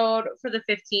episode for the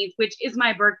 15th, which is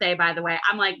my birthday, by the way,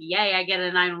 I'm like, yay, I get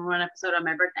a 911 episode on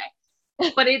my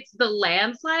birthday. But it's the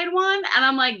landslide one. And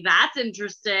I'm like, that's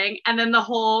interesting. And then the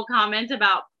whole comment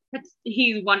about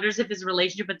he wonders if his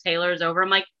relationship with Taylor is over. I'm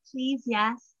like, please,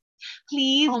 yes.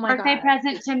 Please, birthday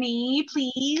present to me,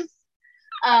 please.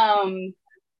 Not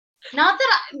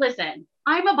that listen,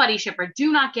 I'm a buddy shipper.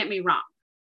 Do not get me wrong.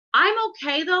 I'm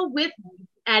okay though with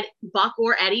Buck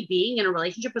or Eddie being in a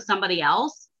relationship with somebody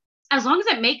else, as long as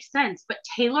it makes sense. But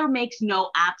Taylor makes no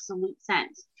absolute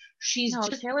sense. She's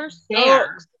just Taylor's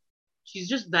there. She's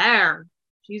just there.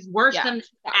 She's worse than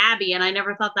Abby, and I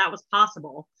never thought that was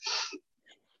possible.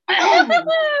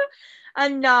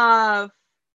 Enough.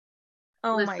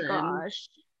 Oh Listen, my gosh.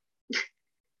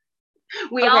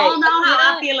 We all know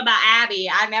how I feel about Abby.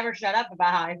 I never shut up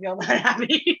about how I feel about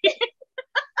Abby.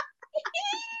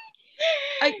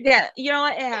 Yeah, you know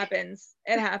what? It happens.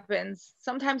 It happens.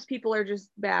 Sometimes people are just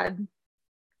bad.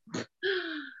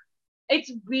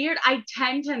 It's weird. I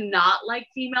tend to not like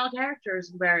female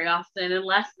characters very often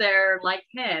unless they're like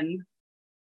him.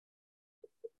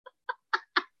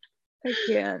 I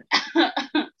can't.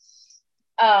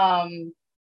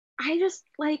 I just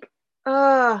like,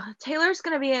 Taylor's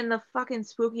gonna be in the fucking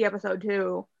spooky episode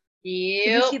too. Yep.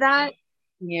 Did you see that?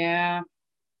 Yeah.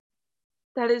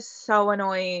 That is so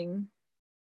annoying.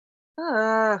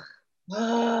 Ugh.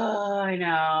 Oh, I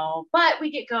know. But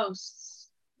we get ghosts.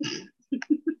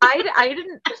 I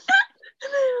didn't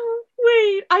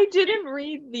wait, I didn't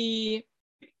read the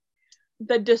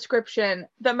description.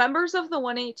 The members of the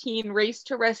 118 race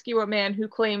to rescue a man who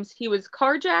claims he was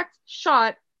carjacked,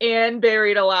 shot, and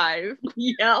buried alive.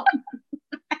 Yep.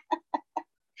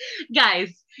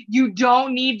 Guys, you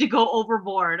don't need to go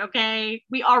overboard, okay?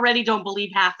 We already don't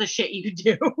believe half the shit you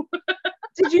do.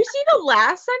 Did you see the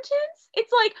last sentence?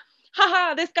 It's like,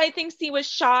 haha, this guy thinks he was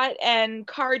shot and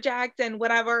carjacked and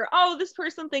whatever. Oh, this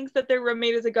person thinks that their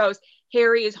roommate is a ghost.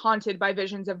 Harry is haunted by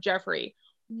visions of Jeffrey.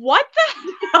 What the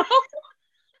hell?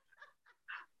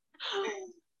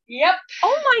 Yep.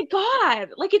 Oh my god.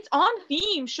 Like, it's on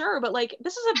theme, sure, but like,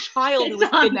 this is a child who was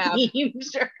kidnapped. Theme,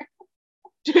 sure.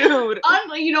 Dude.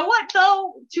 You know what,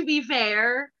 though? To be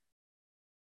fair,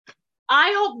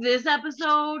 I hope this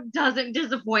episode doesn't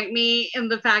disappoint me in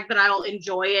the fact that I'll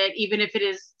enjoy it, even if it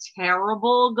is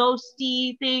terrible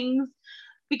ghosty things,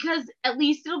 because at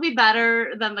least it'll be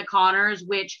better than the Connors,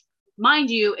 which, mind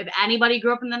you, if anybody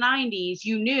grew up in the 90s,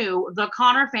 you knew the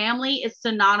Connor family is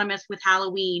synonymous with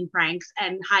Halloween pranks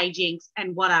and hijinks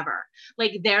and whatever.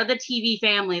 Like, they're the TV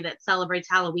family that celebrates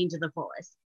Halloween to the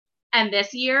fullest. And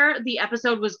this year, the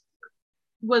episode was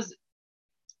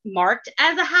marked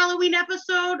as a Halloween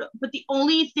episode, but the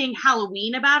only thing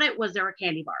Halloween about it was there were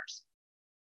candy bars.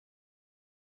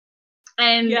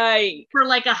 And Yikes. For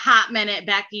like a hot minute,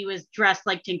 Becky was dressed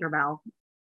like Tinkerbell.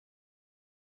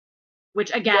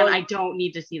 Which, again, I don't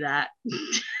need to see that.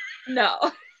 No.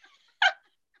 But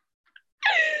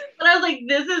I was like,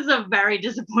 this is a very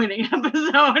disappointing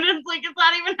episode. It's like, it's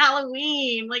not even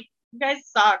Halloween. Like, you guys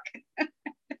suck.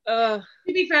 To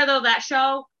be fair, though, that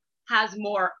show has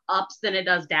more ups than it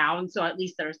does downs, so at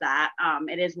least there's that.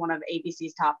 It is one of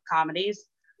ABC's top comedies,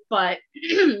 but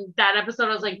that episode,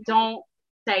 I was like, don't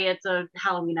say it's a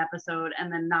Halloween episode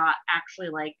and then not actually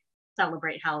like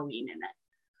celebrate Halloween in it.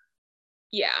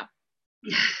 Yeah.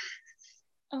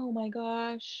 Oh my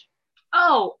gosh.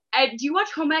 Oh, do you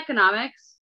watch Home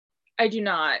Economics? I do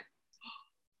not.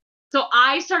 So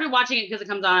I started watching it because it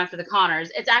comes on after the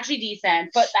Connors. It's actually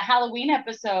decent, but the Halloween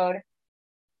episode,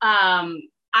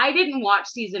 I didn't watch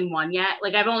season 1 yet.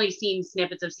 Like, I've only seen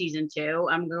snippets of season 2.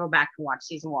 I'm gonna go back and watch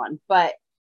season 1. But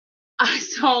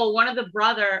so one of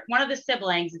the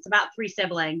siblings, it's about 3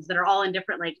 siblings that are all in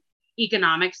different like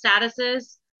economic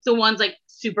statuses. So one's like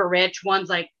super rich, one's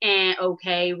like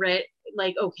okay rich,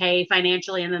 like okay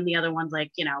financially, and then the other one's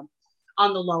like, you know,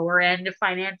 on the lower end of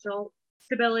financial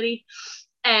stability.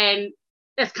 And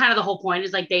that's kind of the whole point,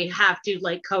 is like they have to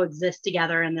like coexist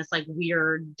together in this like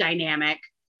weird dynamic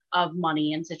of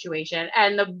money and situation.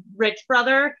 And the rich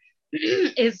brother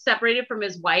is separated from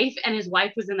his wife, and his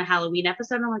wife was in the Halloween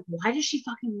episode. And I'm like, why does she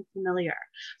fucking look familiar?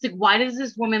 It's like, why does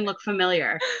this woman look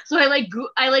familiar? So I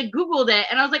Googled it,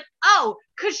 and I was like, oh,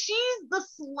 because she's the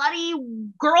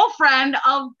slutty girlfriend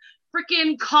of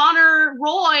freaking Connor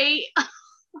Roy.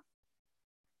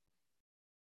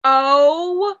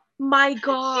 Oh my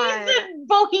God. She's the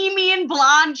bohemian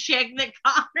blonde chick that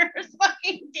Connor's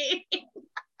fucking dating.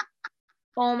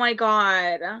 Oh my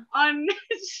God. On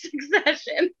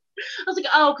Succession. I was like,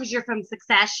 oh, because you're from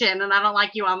Succession and I don't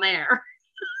like you on there.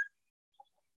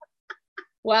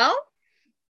 Well,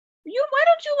 why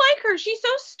don't you like her? She's so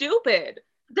stupid.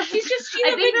 She's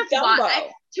a big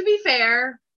dumbo. To be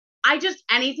fair,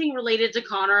 anything related to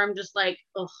Connor, I'm just like,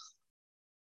 ugh.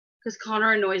 Because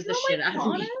Connor annoys the shit out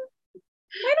of me.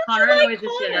 Why don't Connor you like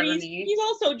Connor? He's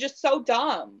also just so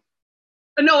dumb.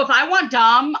 No, if I want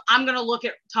dumb, I'm going to look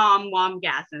at Tom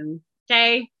Wamgassen.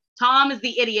 Okay? Tom is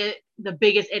the idiot, the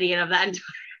biggest idiot of that entire.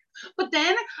 But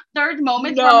then there's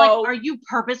moments where I'm like, are you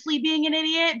purposely being an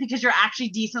idiot? Because you're actually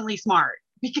decently smart.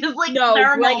 Because, like,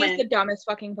 Greg is the dumbest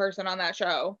fucking person on that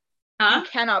show. Huh? You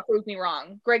cannot prove me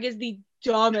wrong. Greg is the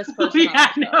dumbest person on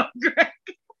that show. No, Greg.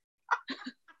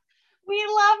 We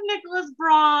love Nicholas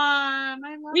Braun.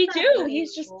 We do.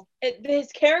 He's just, his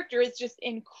character is just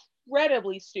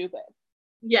incredibly stupid.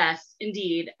 Yes,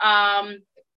 indeed.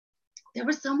 There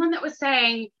was someone that was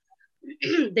saying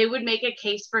they would make a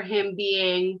case for him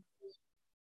being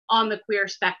on the queer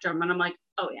spectrum. And I'm like,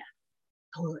 oh yeah,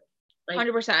 totally. Like,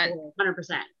 100%.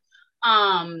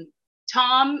 100%.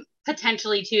 Tom,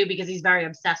 potentially too, because he's very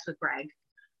obsessed with Greg.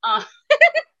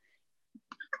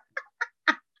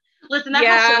 Listen, that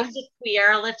whole show's just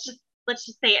queer. Let's just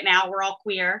say it now. We're all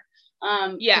queer.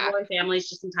 The Roy family's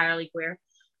just entirely queer.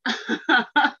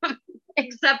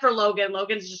 Except for Logan.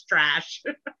 Logan's just trash.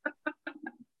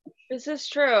 This is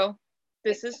true.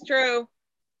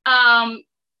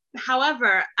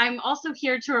 However, I'm also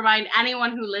here to remind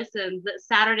anyone who listens that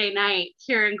Saturday night,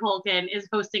 Kieran Culkin is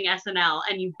hosting SNL,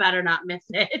 and you better not miss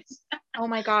it. Oh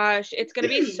my gosh, it's gonna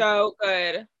be so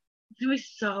good. It's gonna be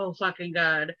so fucking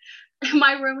good.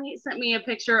 My roommate sent me a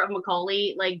picture of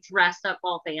Macaulay, like, dressed up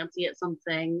all fancy at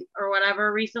something or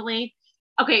whatever recently.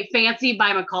 Okay, fancy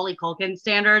by Macaulay Culkin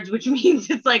standards, which means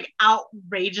it's, like,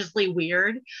 outrageously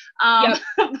weird.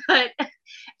 But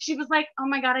she was like, oh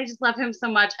my God, I just love him so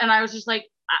much. And I was just like,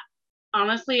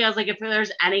 honestly, I was like, if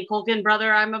there's any Culkin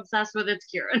brother I'm obsessed with, it's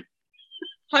Kieran.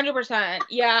 100%.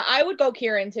 Yeah, I would go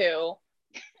Kieran too.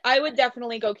 I would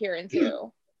definitely go Kieran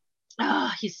too.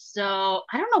 Oh, he's so,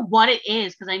 I don't know what it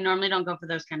is, because I normally don't go for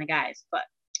those kind of guys, but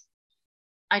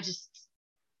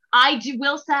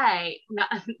will say,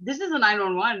 this is a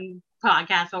 911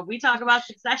 podcast, but we talk about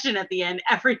Succession at the end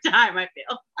every time, I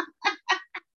feel.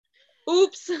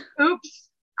 Oops.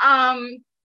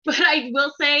 But I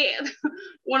will say,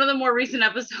 one of the more recent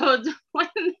episodes,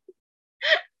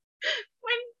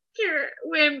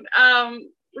 when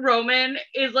Roman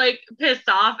is, like, pissed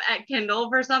off at Kendall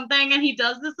for something, and he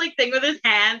does this, like, thing with his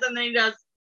hands, and then he does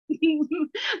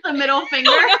the middle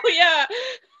finger. Oh, no, yeah.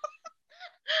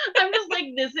 I'm just like,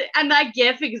 and that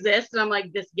GIF exists, and I'm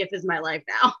like, this GIF is my life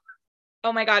now.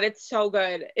 Oh my God, it's so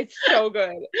good. It's so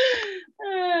good.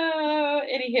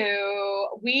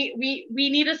 Anywho, we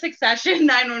need a Succession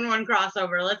 911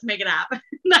 crossover. Let's make it happen.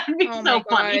 That'd be so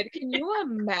funny. Can you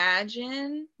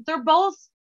imagine? They're both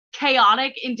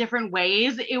chaotic in different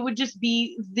ways. It would just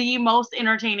be the most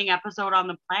entertaining episode on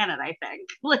the planet, I think.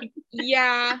 Like,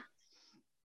 yeah.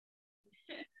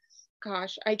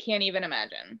 Gosh, I can't even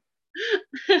imagine.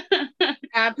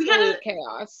 Absolute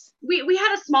chaos. We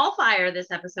had a small fire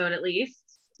this episode, at least.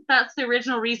 That's the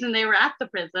original reason they were at the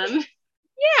prison.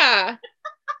 Yeah.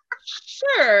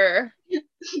 Sure.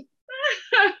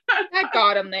 That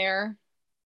got him there.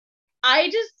 I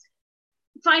just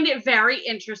find it very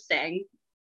interesting.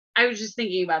 I was just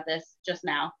thinking about this just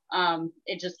now.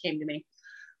 It just came to me.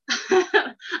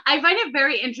 I find it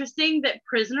very interesting that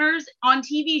prisoners on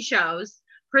TV shows,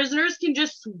 prisoners can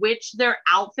just switch their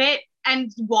outfit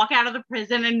and walk out of the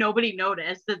prison and nobody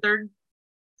noticed that they're.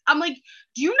 I'm like,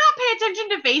 do you not pay attention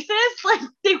to faces? Like,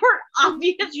 they were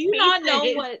obvious. Do you not know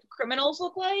what criminals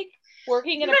look like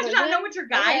working in a prison? You guys not know what your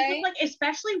guys look like,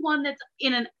 especially one that's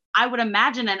in I would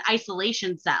imagine, an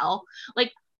isolation cell.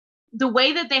 Like, the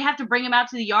way that they have to bring him out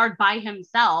to the yard by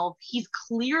himself, he's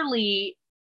clearly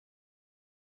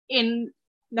in.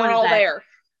 Not all there.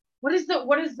 What is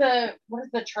the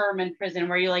term in prison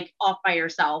where you're, like, off by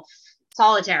yourself?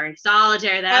 Solitary.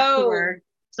 That's the word.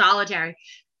 Solitary.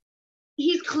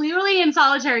 He's clearly in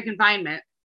solitary confinement.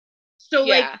 So,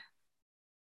 like,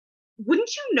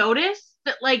 wouldn't you notice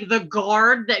that, like, the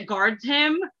guard that guards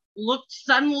him looked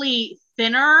suddenly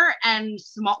thinner and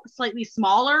slightly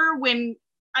smaller when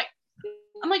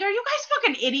I'm like, are you guys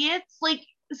fucking idiots? Like,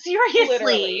 seriously.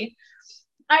 Literally.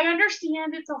 I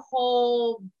understand it's a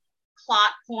whole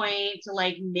plot point to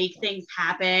like make things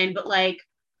happen, but like,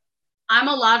 I'm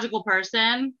a logical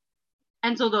person,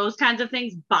 and so those kinds of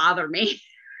things bother me.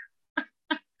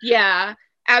 Yeah,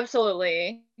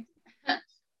 absolutely. Hack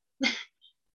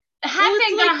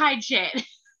ain't gonna hide shit.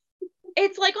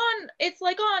 It's like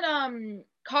on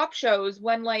cop shows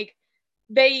when like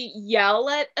they yell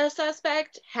at a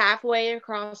suspect halfway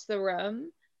across the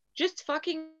room. Just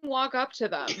fucking walk up to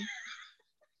them.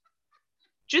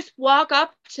 Just walk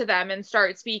up to them and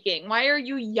start speaking. Why are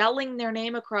you yelling their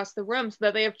name across the room so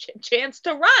that they have chance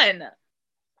to run?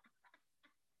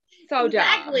 So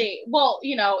exactly. Dumb. Well,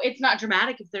 you know, it's not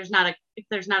dramatic if there's not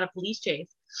a police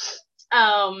chase.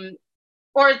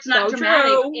 Or it's not So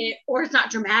dramatic true. or it's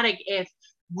not dramatic if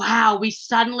wow, we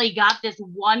suddenly got this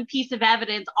one piece of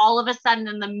evidence all of a sudden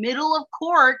in the middle of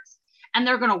court and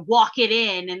they're going to walk it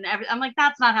in and I'm like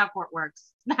that's not how court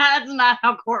works. That's not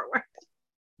how court works.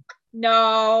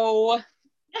 No.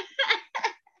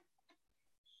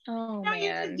 Oh No,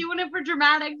 you're just man. doing it for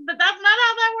dramatics, but that's not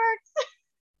how that works.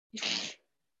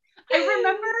 I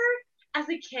remember as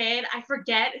a kid, I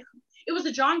forget it was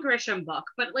a John Grisham book,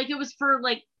 but like it was for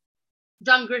like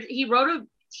John Grisham. He wrote a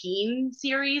teen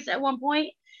series at one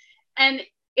point, and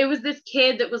it was this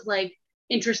kid that was like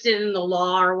interested in the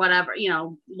law or whatever, you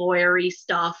know, lawyery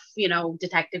stuff, you know,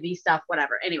 detective-y stuff,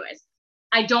 whatever. Anyways,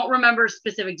 I don't remember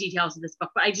specific details of this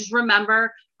book, but I just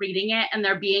remember reading it and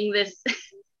there being this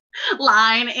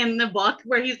line in the book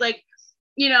where he's like,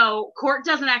 you know, court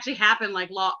doesn't actually happen like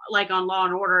law, like on Law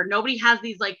and Order. Nobody has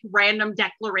these like random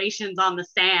declarations on the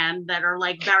stand that are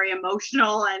like very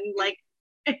emotional and like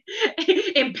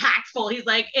impactful. He's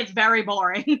like, it's very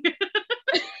boring.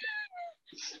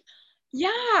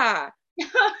 Yeah.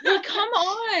 Like, come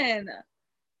on.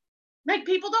 Like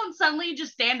people don't suddenly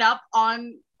just stand up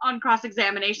on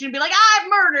cross-examination and be like, I've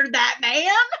murdered that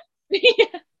man.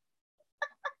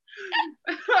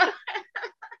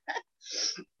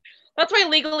 That's why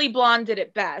Legally Blonde did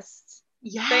it best.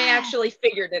 Yeah. They actually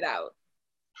figured it out.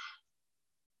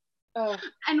 Oh.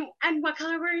 And what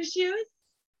color were his shoes?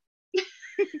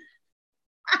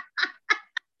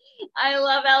 I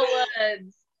love Elle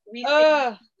Woods.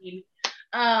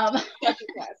 Such a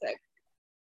classic.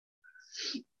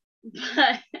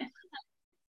 But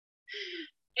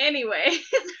anyways.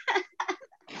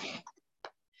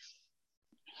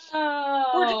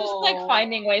 We're just like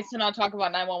finding ways to not talk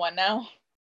about 911 now.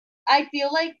 I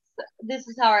feel like this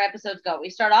is how our episodes go. We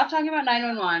start off talking about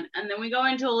 911, and then we go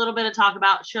into a little bit of talk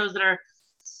about shows that are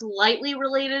slightly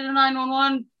related to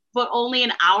 911, but only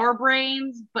in our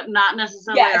brains, but not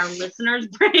necessarily our listeners'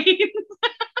 brains.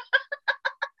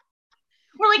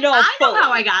 We're like, no, I know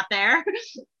how I got there.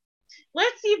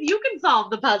 Let's see if you can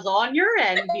solve the puzzle on your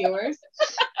end, viewers.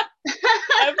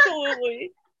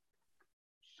 Absolutely.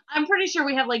 I'm pretty sure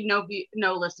we have like no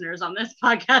listeners on this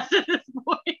podcast at this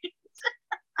point.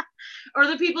 Or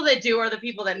the people that do are the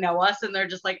people that know us and they're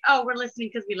just like, oh, we're listening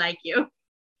because we like you.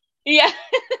 Yeah.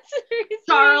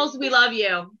 Charles, we love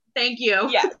you. Thank you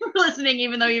for listening,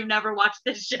 even though you've never watched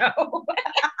this show.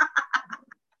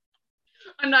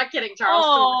 I'm not kidding. Charles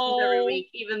still listens every week,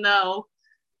 even though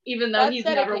he's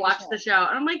never watched the show.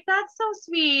 And I'm like, that's so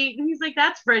sweet. And he's like,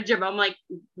 that's frigid. I'm like,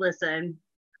 listen,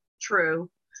 true.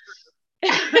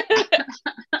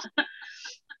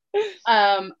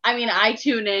 I mean, I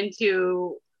tune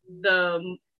into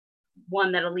the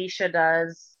one that Alicia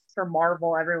does for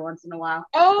Marvel every once in a while.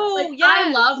 Oh, like, yeah. I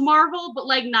love Marvel, but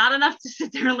like not enough to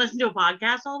sit there and listen to a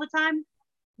podcast all the time.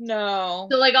 No.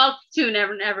 So like I'll tune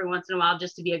every once in a while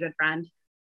just to be a good friend.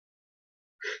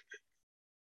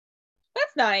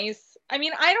 That's nice. I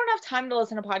mean, I don't have time to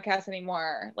listen to podcasts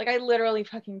anymore. Like I literally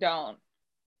fucking don't.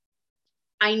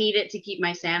 I need it to keep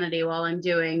my sanity while I'm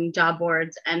doing job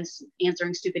boards and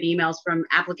answering stupid emails from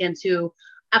applicants who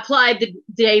applied the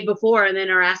day before and then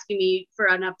are asking me for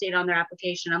an update on their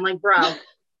application. I'm like, bro,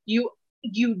 you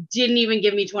didn't even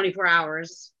give me 24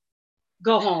 hours.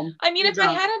 Go home. I mean, if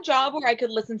I had a job where I could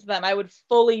listen to them, I would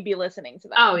fully be listening to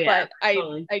them. Oh yeah, but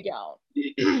totally. I don't.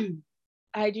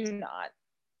 I do not.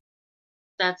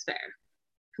 That's fair.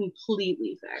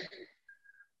 Completely fair.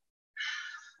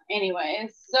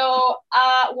 Anyways, so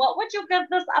what would you give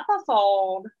this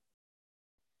episode?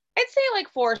 I'd say like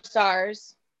 4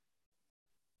 stars.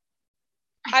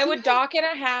 I would dock it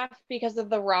a half because of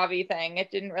the Ravi thing. It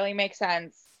didn't really make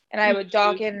sense. And I would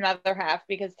dock it another half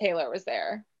because Taylor was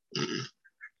there.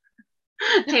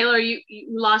 Taylor, you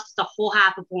lost the whole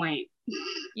half a point.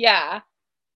 Yeah.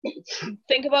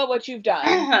 Think about what you've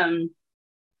done.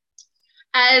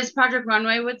 As Project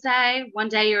Runway would say, one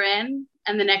day you're in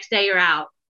and the next day you're out.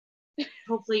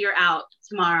 Hopefully you're out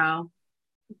tomorrow.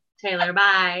 Taylor,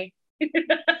 bye.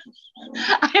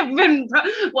 I've been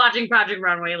watching Project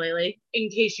Runway lately, in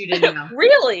case you didn't know.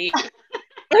 Really?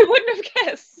 I wouldn't have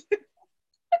guessed.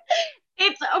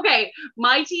 It's okay.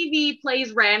 My TV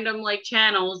plays random like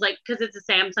channels, like because it's a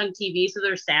Samsung TV, so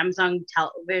there's Samsung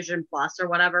Television Plus or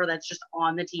whatever that's just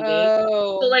on the TV.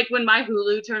 Oh. So like when my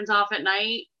Hulu turns off at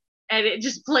night and it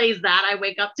just plays that, I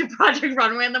wake up to Project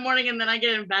Runway in the morning and then I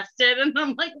get invested and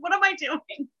I'm like, what am I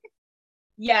doing?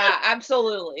 Yeah,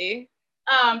 absolutely.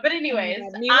 But anyways,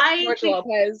 I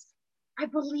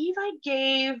believe I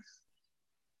gave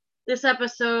this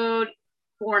episode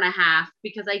 4.5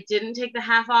 because I didn't take the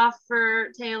half off for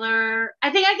Taylor.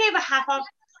 I think I gave a half off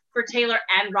for Taylor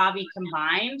and Ravi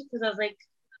combined because I was like,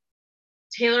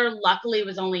 Taylor luckily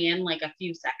was only in like a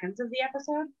few seconds of the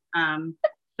episode.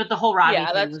 But the whole Ravi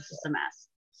thing was just a mess.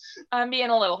 I'm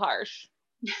being a little harsh.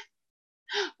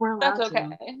 We're allowed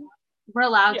to. We're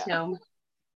allowed to.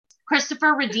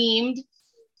 Christopher redeemed.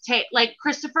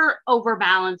 Christopher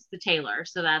overbalanced the Taylor,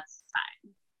 so that's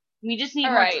fine. We just need.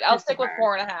 All right, I'll stick with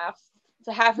 4.5.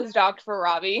 So half is docked for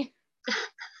Ravi.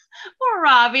 Poor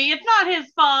Ravi. It's not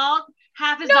his fault.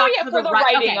 Half is docked for the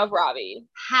writing of Ravi.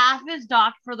 Half is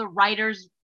docked for the writer's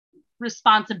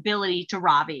responsibility to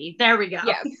Ravi. There we go.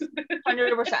 Yes,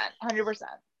 100%.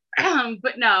 100%.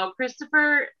 But no,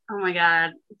 Christopher, oh my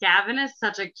God. Gavin is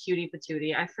such a cutie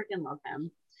patootie. I freaking love him.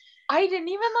 I didn't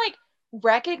even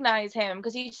recognize him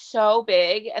because he's so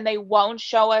big and they won't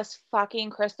show us fucking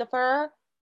Christopher.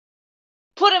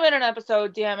 Put him in an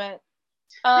episode, damn it.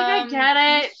 I get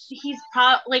it. He's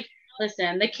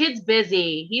listen, the kid's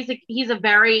busy. He's a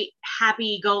very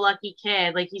happy-go-lucky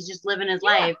kid. He's just living his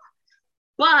life.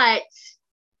 But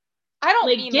I don't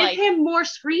mean give him more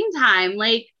screen time.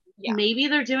 Maybe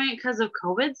they're doing it because of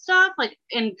COVID stuff,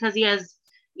 and because he has,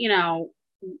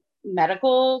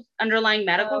 underlying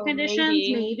medical conditions.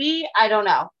 Maybe I don't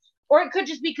know. Or it could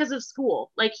just be because of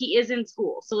school. He is in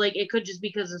school, so it could just be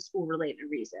because of school-related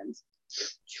reasons.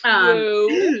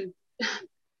 True.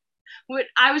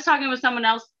 I was talking with someone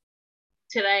else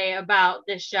today about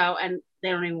this show, and they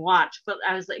don't even watch, but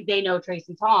I was like, they know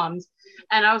Tracy Toms,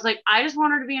 and I was like, I just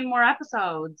want her to be in more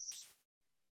episodes.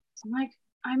 I'm like,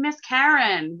 I miss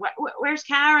Karen. Where's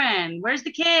Karen? Where's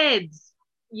the kids?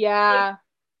 Yeah.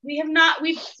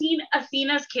 We've seen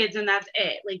Athena's kids, and that's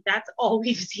it. That's all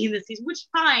we've seen this season, which is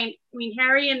fine. I mean,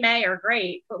 Harry and May are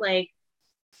great, but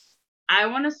I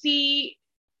want to see.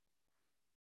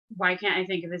 Why can't I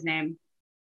think of his name?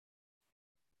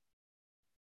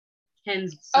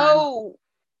 Ken's son. Oh,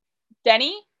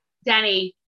 Denny?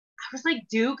 Denny. I was like,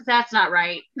 Duke? That's not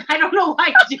right. I don't know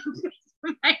why Duke was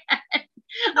in my head.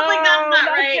 I'm like, that's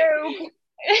not right.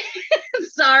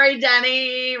 Sorry,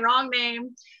 Denny. Wrong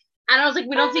name. And I was like,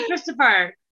 we don't see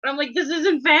Christopher. But I'm like, this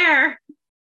isn't fair.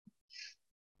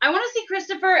 I want to see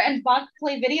Christopher and Buck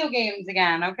play video games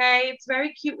again, okay? It's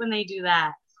very cute when they do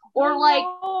that. Or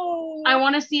I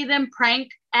want to see them prank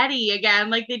Eddie again,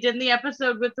 like they did in the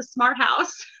episode with the Smart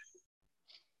House.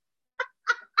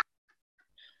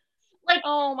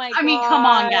 Oh my God. I mean, come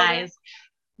on, guys.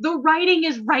 The writing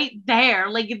is right there.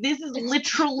 This is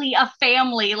literally a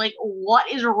family. What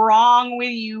is wrong with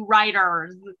you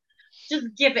writers? Just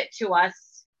give it to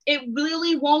us. It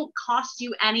really won't cost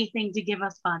you anything to give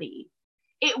us Buddy.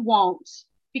 It won't.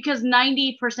 Because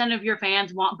 90% of your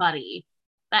fans want Buddy.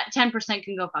 That 10%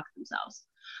 can go fuck themselves.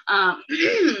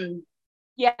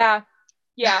 Yeah.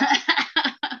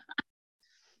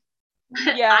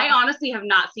 I honestly have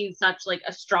not seen such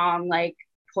a strong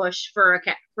push for a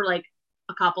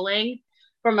coupling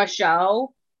from a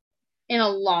show in a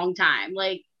long time.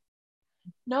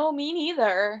 No, me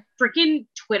neither. Freaking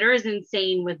Twitter is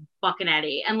insane with Buck and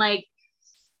Eddie, and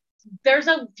there's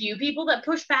a few people that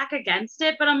push back against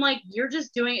it, but I'm like, you're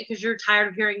just doing it because you're tired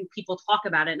of hearing people talk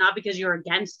about it, not because you're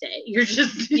against it. You're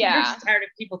just tired of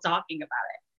people talking about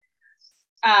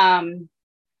it.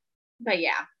 But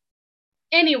yeah.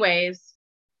 Anyways,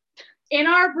 in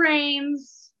our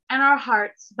brains and our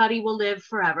hearts, Buddy will live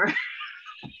forever.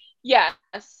 Yes.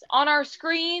 On our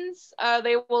screens,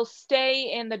 they will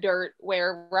stay in the dirt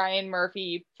where Ryan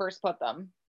Murphy first put them.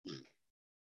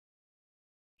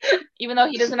 Even though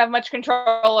he doesn't have much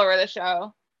control over the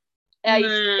show. You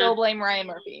still blame Ryan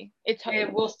Murphy.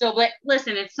 We'll still blame.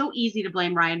 Listen, it's so easy to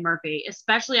blame Ryan Murphy,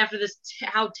 especially after this.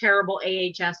 How terrible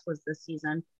AHS was this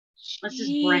season. Let's just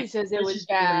blame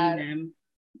him.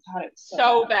 God, it was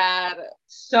so bad.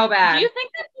 So bad. Do you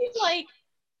think that he's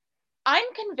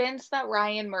I'm convinced that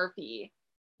Ryan Murphy,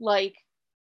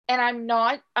 and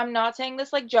I'm not saying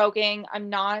this like joking, I'm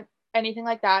not anything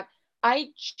like that. I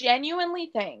genuinely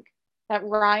think that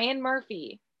Ryan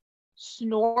Murphy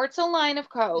snorts a line of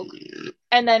coke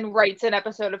and then writes an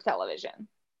episode of television.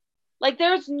 Like,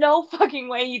 there's no fucking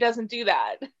way he doesn't do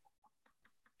that.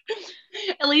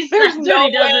 At least there's that's no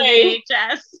what he does with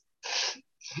VHS.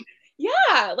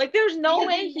 Yeah, like there's no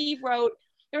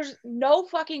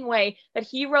fucking way that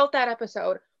he wrote that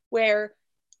episode where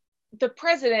the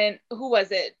president, who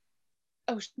was it?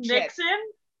 Oh, shit. Nixon?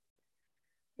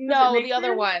 No, Nixon? The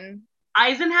other one.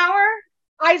 Eisenhower.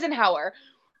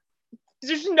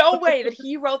 There's no way that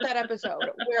he wrote that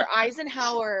episode where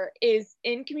Eisenhower is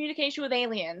in communication with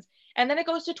aliens, and then it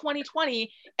goes to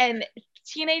 2020 and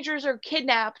teenagers are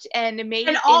kidnapped and made,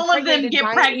 and all of them get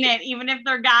pregnant, even if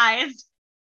they're guys.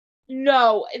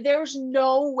 No, there's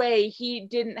no way he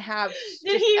didn't have.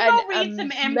 Did he go read some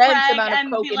impreg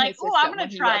and be like, "Oh, I'm gonna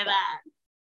try that"?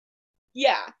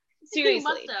 Yeah, seriously. He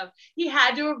must have. He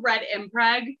had to have read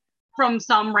impreg from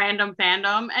some random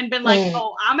fandom and been like,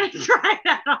 "Oh, I'm gonna try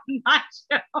that on my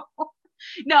show."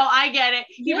 No, I get it.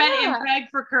 He read impreg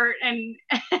for Kurt and.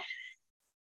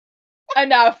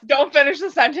 Enough. Don't finish the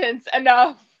sentence.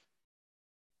 Enough.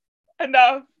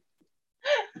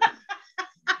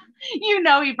 You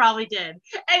know he probably did.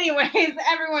 Anyways,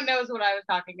 everyone knows what I was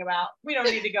talking about. We don't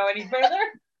need to go any further.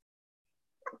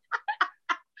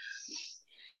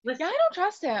 Listen, I don't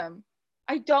trust him.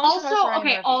 I don't also, trust Ryan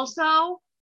okay, Murphy. Also,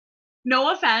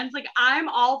 no offense, like I'm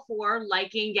all for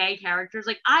liking gay characters.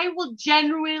 Like I will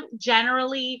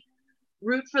generally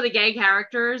root for the gay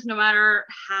characters no matter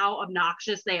how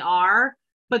obnoxious they are.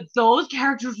 But those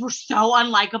characters were so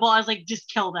unlikable. I was like,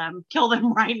 just kill them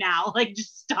right now. Like,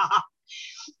 just stop.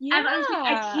 Yeah. And honestly,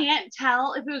 I can't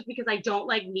tell if it was because I don't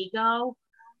like Nico,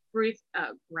 Ruth,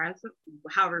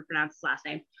 however you pronounce his last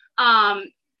name.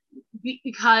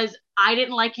 Because I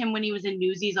didn't like him when he was in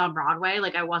Newsies on Broadway.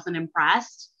 Like, I wasn't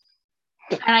impressed.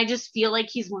 And I just feel like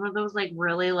he's one of those, like,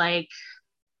 really, like,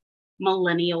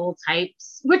 millennial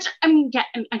types. Which, I mean,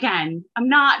 again, I'm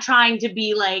not trying to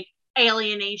be, like,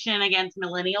 alienation against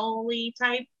millennial-y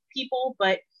type people,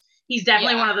 but he's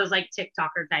definitely one of those, like,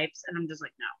 TikToker types. And I'm just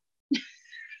like, no.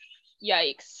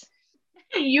 Yikes.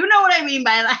 You know what I mean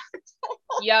by that.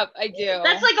 Yep, I do.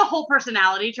 That's like a whole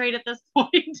personality trait at this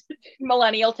point.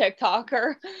 Millennial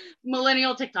TikToker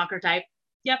type.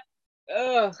 Yep.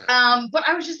 Ugh. But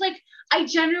I was just like, I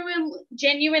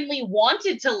genuinely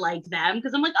wanted to like them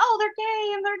because I'm like, oh, they're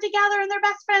gay and they're together and they're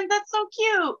best friends. That's so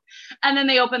cute. And then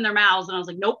they opened their mouths and I was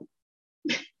like, nope.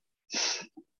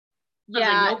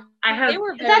 Yeah. They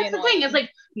were very annoying. The thing is,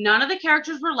 like, none of the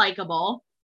characters were likable.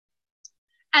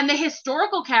 And the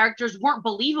historical characters weren't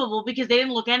believable because they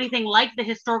didn't look anything like the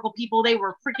historical people they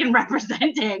were freaking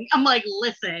representing. I'm like,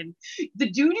 listen, the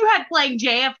dude you had playing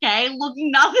JFK looked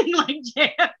nothing like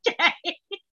JFK.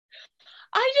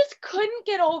 I just couldn't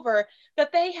get over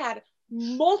that they had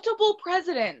multiple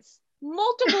presidents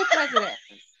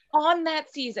on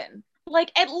that season.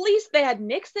 Like, at least they had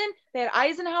Nixon, they had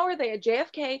Eisenhower, they had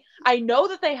JFK. I know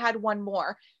that they had one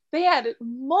more. They had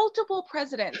multiple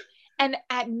presidents. And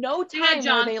at no time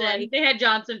were they like... They had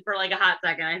Johnson for like a hot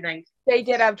second, I think. They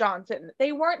did have Johnson.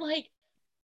 They weren't like,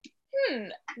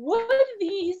 what would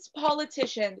these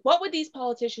politicians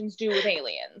do with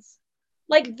aliens?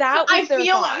 Like, that was their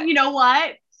thought. You know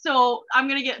what? So I'm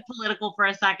going to get political for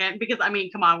a second because, I mean,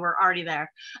 come on, we're already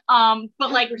there. But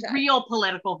like 100%. Real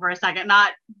political for a second,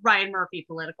 not Ryan Murphy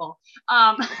political.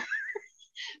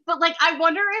 But, like, I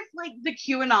wonder if, like, the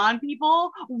QAnon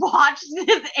people watched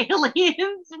this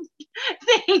aliens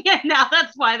thing, and now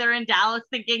that's why they're in Dallas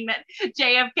thinking that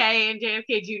JFK and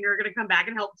JFK Jr. are going to come back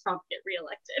and help Trump get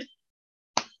reelected.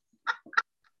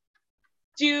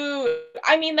 Dude,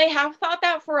 I mean, they have thought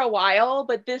that for a while,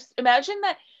 but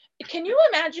can you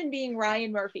imagine being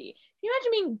Ryan Murphy? Can you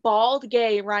imagine being bald,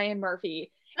 gay Ryan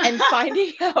Murphy and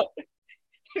finding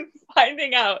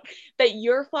out that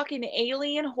your fucking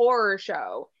alien horror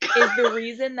show is the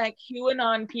reason that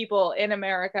QAnon people in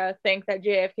America think that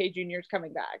JFK Jr. is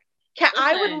coming back?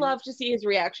 I would love to see his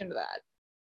reaction to that.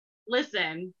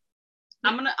 Listen,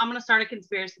 I'm gonna start a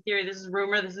conspiracy theory. This is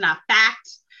rumor. This is not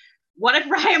fact. What if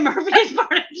Ryan Murphy is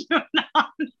part of QAnon?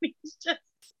 He's just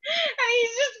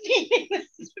feeding this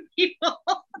to people.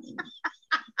 All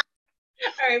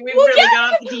right, we've really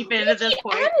got off the deep end at this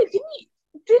point.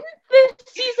 Didn't this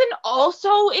season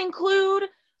also include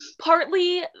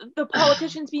partly the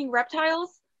politicians being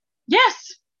reptiles?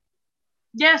 Yes.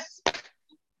 Dude!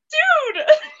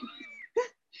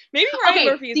 Maybe Ryan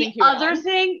Murphy is in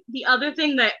QAnon. The other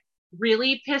thing that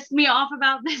really pissed me off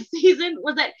about this season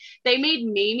was that they made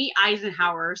Mamie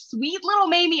Eisenhower, sweet little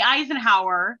Mamie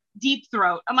Eisenhower, Deep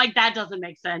Throat. I'm like, that doesn't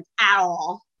make sense at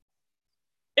all.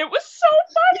 It was so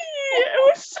funny. It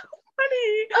was so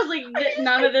funny. I was like,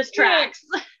 none of this tracks.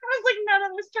 I was like, none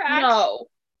of this tracks. No.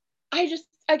 I just,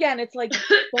 again, it's like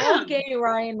bald gay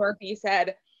Ryan Murphy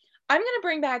said, I'm going to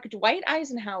bring back Dwight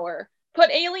Eisenhower, put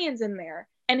aliens in there,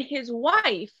 and his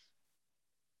wife,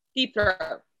 Deep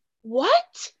Throat.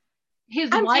 What?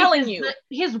 I'm telling you.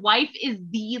 His wife is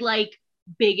the, like,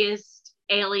 biggest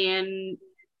alien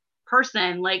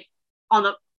person, like,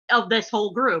 of this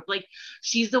whole group. Like,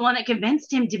 she's the one that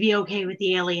convinced him to be okay with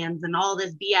the aliens and all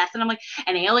this BS. And I'm like,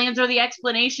 and aliens are the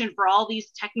explanation for all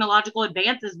these technological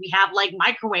advances we have, like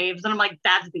microwaves. And I'm like,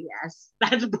 that's BS.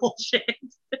 That's bullshit.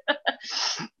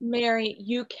 Mary,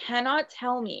 you cannot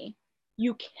tell me,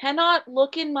 you cannot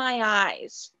look in my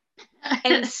eyes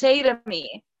and say to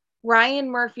me, Ryan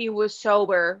Murphy was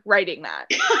sober writing that.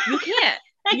 You can't.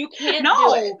 You can't.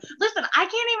 No, do it. Listen, I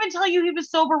can't even tell you he was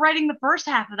sober writing the first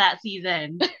half of that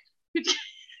season. Yeah.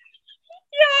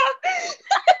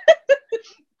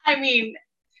 I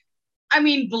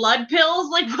mean, blood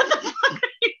pills? Like, what the fuck are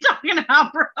you talking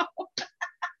about, bro?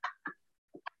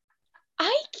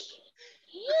 I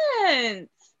can't.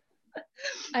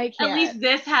 At least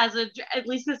this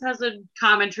has a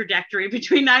common trajectory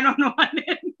between 911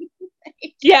 and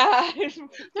yeah.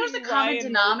 There's a common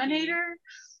denominator.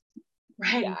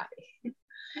 Right. Yeah.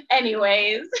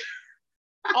 Anyways.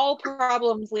 All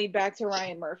problems lead back to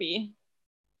Ryan Murphy.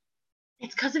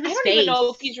 It's because of his face. I don't even know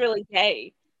if he's really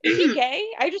gay. Is he gay?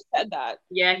 I just said that.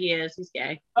 Yeah, he is. He's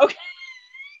gay. Okay.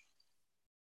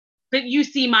 But you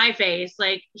see my face.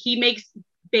 Like, he makes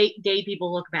gay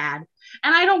people look bad.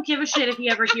 And I don't give a shit if he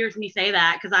ever hears me say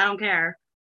that, because I don't care.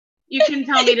 You can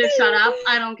tell me to shut up.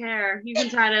 I don't care. You can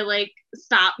try to, like,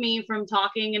 stop me from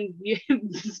talking and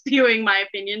spewing my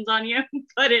opinions on you,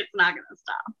 but it's not going to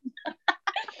stop.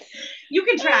 You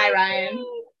can try, Ryan,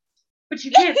 but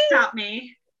you can't stop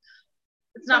me.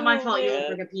 It's not my fault you look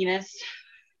like a penis.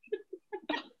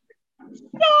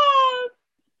 Stop!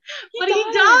 But he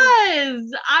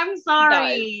does. I'm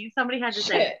sorry. Somebody had to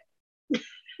say it.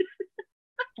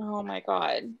 Oh my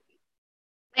God.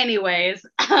 Anyways,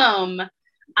 I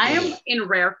am in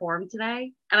rare form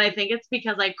today, and I think it's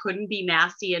because I couldn't be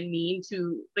nasty and mean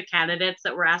to the candidates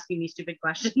that were asking me stupid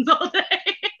questions all day.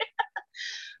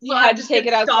 So I had to take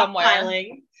it out somewhere.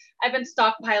 I've been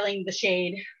stockpiling the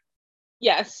shade.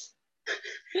 Yes.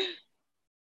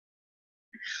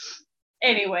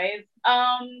 Anyways,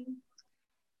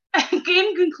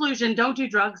 in conclusion, don't do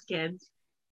drugs, kids.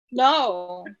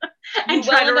 No. And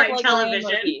try to write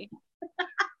television.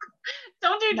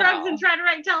 Don't do drugs and try to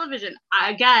write television.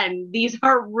 Again, these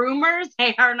are rumors.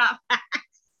 They are not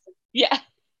facts. Yeah.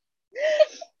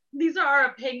 These are our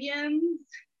opinions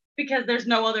because there's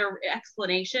no other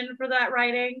explanation for that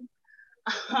writing.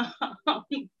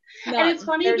 And it's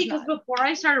funny because before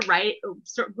I started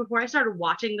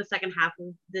watching the second half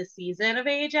of this season of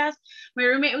AHS, my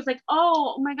roommate was like,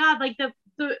 "Oh my God, like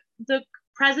the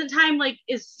present time like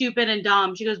is stupid and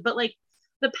dumb." She goes, "But like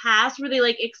the past where they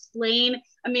like explain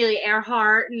Amelia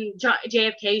Earhart and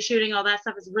JFK shooting, all that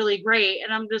stuff is really great."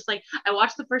 And I'm just like, I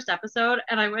watched the first episode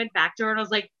and I went back to her and I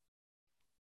was like,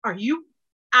 "Are you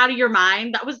out of your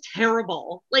mind? That was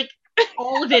terrible. Like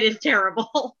all of it is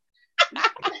terrible."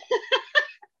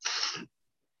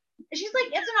 She's like,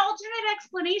 "It's an alternate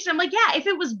explanation." I'm like, "Yeah, if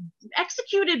it was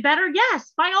executed better,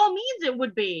 yes, by all means it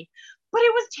would be. But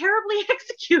it was terribly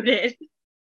executed."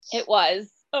 It was.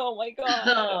 Oh my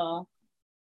God.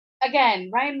 Again,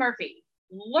 Ryan Murphy,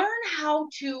 learn how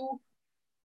to,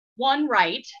 one,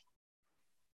 write,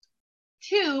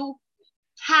 two,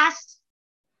 cast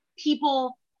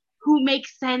people who make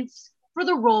sense for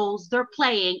the roles they're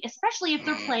playing, especially if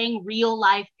they're playing real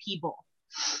life people.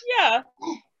 Yeah.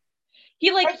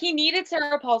 He needed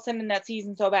Sarah Paulson in that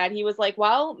season so bad. He was like,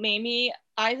 well, Mamie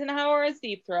Eisenhower is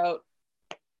Deep Throat.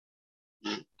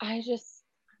 I just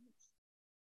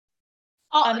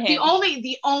the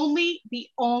only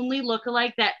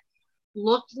lookalike that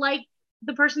looked like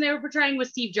the person they were portraying was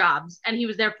Steve Jobs, and he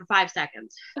was there for 5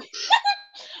 seconds. Oh,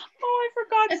 I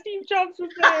forgot Steve Jobs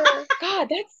was there. God,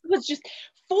 that was just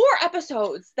 4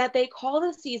 episodes that they call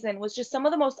this season was just some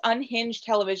of the most unhinged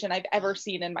television I've ever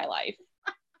seen in my life.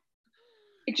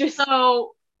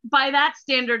 So by that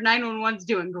standard, 911's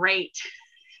doing great.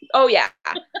 Oh yeah,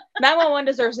 911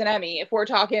 deserves an Emmy if we're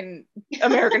talking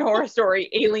American Horror Story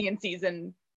alien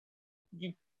season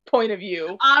point of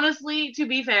view. Honestly, to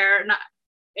be fair,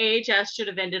 AHS should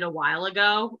have ended a while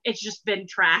ago. It's just been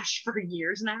trash for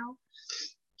years now.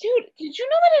 Dude, did you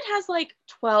know that it has like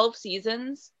 12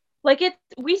 seasons? Like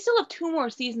we still have 2 more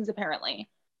seasons apparently.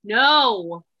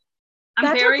 No. I'm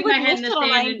That's burying what's my head in the listed on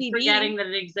sand and IMDb. forgetting that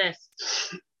it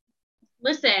exists.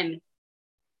 Listen.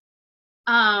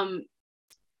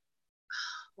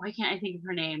 Why can't I think of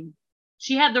her name?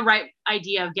 She had the right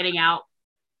idea of getting out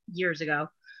years ago.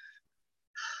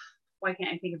 Why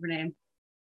can't I think of her name?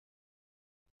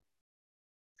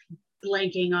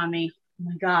 Blanking on me. Oh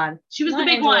my God. She was the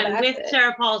big Angela one with Bassett.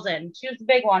 Sarah Paulson. She was the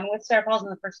big one with Sarah Paulson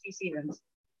the first few seasons.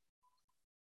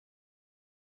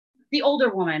 The older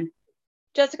woman.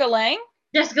 Jessica Lange?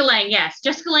 Jessica Lange, yes.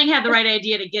 Jessica Lange had the right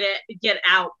idea to get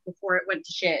out before it went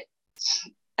to shit.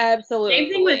 Absolutely. Same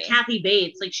thing with Kathy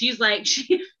Bates. Like she's like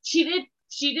she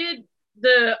did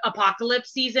the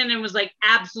Apocalypse season and was like,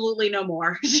 absolutely no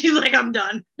more. She's like, I'm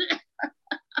done.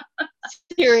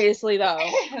 Seriously though.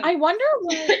 I wonder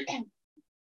what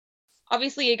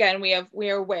obviously again we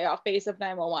are way off base of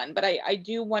 911, but I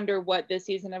do wonder what this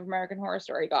season of American Horror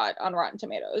Story got on Rotten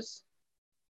Tomatoes.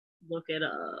 Look it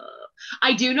up.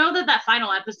 I do know that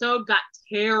final episode got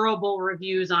terrible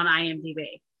reviews on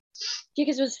IMDb.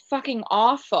 Because it was fucking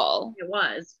awful. It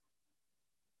was.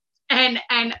 And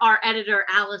our editor,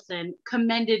 Allison,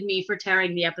 commended me for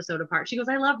tearing the episode apart. She goes,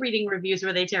 I love reading reviews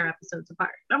where they tear episodes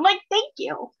apart. And I'm like, thank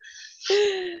you.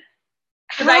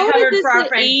 Because I covered for our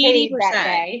friend Cade that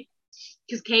day.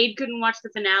 Because Cade couldn't watch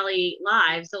the finale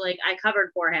live. So, like, I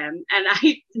covered for him. And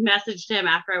I messaged him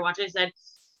after I watched it. I said,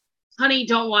 honey,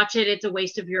 don't watch it. It's a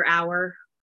waste of your hour.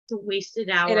 It's a wasted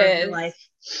hour of your life.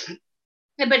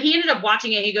 But he ended up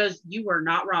watching it. He goes, you were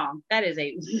not wrong. That is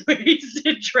a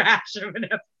wasted trash of an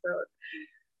episode.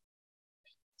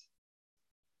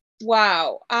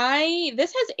 Wow.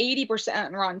 This has 80%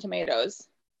 on Rotten Tomatoes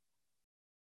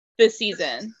this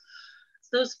season. It's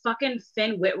those fucking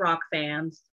Finn Whitrock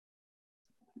fans.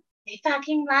 They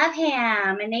fucking love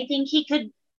him. And they think he could.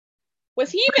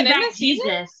 Was he even in this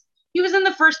season? He was in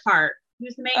the first part. He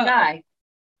was the main guy.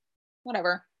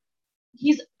 Whatever.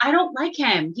 I don't like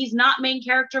him. He's not main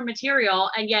character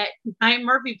material, and yet Ryan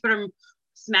Murphy put him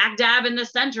smack dab in the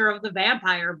center of the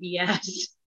vampire BS.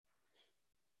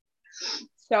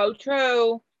 So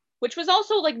true. Which was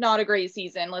also like not a great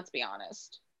season, let's be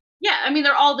honest. Yeah, I mean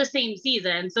they're all the same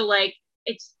season, so like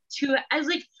it's too. I was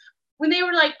like, when they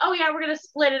were like, oh yeah, we're gonna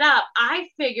split it up. I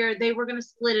figured they were gonna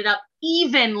split it up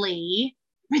evenly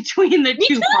between the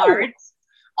two parts.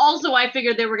 Also, I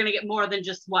figured they were going to get more than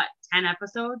just, 10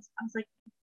 episodes? I was like,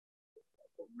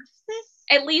 what's this?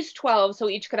 At least 12, so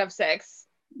each could have 6.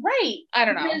 Right. I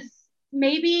don't know.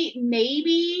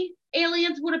 Maybe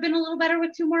Aliens would have been a little better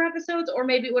with 2 more episodes, or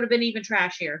maybe it would have been even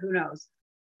trashier. Who knows?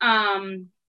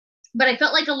 But I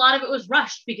felt like a lot of it was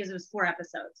rushed because it was 4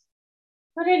 episodes.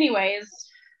 But anyways,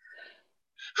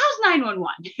 how's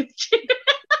 911?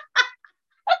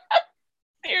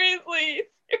 Seriously.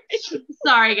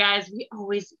 Sorry guys, we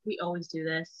always do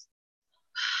this.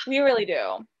 We really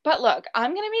do. But look,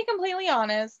 I'm gonna be completely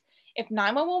honest. If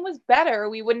 911 was better,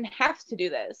 we wouldn't have to do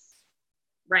this.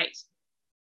 Right.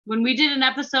 When we did an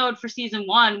episode for season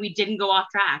 1, we didn't go off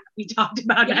track. We talked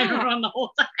about 911 the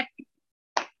whole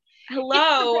time.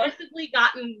 Hello. It's progressively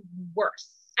gotten worse.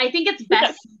 I think its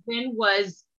best season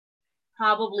was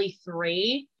probably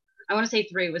 3. I want to say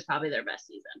 3 was probably their best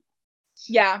season.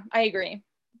 Yeah, I agree.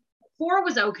 4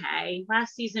 was okay.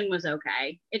 Last season was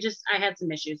okay. I had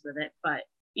some issues with it, but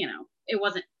it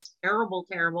wasn't terrible.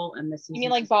 And this season. You mean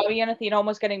like Bobby and Athena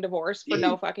almost getting divorced for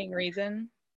no fucking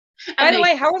reason? By the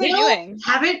way, how are they doing?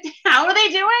 How are they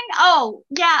doing? Oh,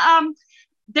 yeah.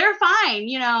 They're fine.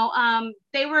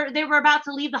 They were about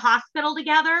to leave the hospital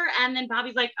together, and then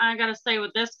Bobby's like, I gotta stay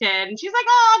with this kid, and she's like,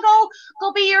 oh,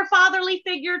 go be your fatherly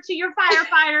figure to your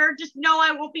firefighter. Just know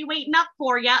I won't be waiting up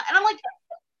for you. And I'm like,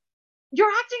 you're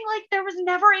acting like there was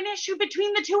never an issue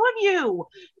between the two of you.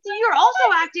 So you're also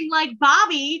acting like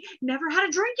Bobby never had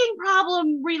a drinking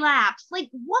problem relapse. Like,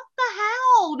 what the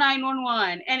hell,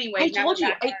 911? Anyway, I told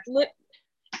you.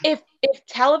 If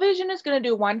television is going to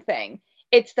do one thing,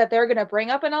 it's that they're going to bring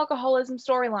up an alcoholism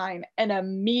storyline and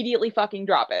immediately fucking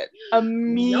drop it.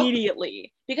 Immediately.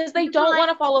 Nope. Because they don't want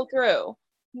to follow through.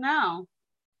 No.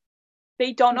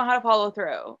 They don't know how to follow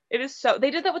through. It is so...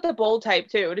 They did that with the Bold Type,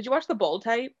 too. Did you watch the Bold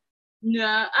Type?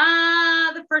 No,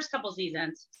 the first couple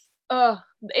seasons.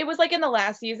 It was like in the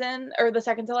last season or the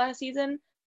second to last season.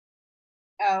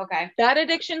 Oh, okay. That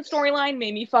addiction storyline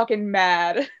made me fucking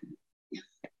mad.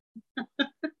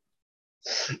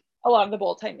 A lot of the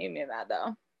Bold Type made me mad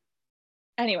though.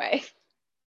 Anyway.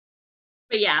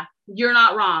 But yeah, you're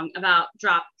not wrong about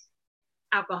dropped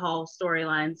alcohol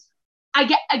storylines. I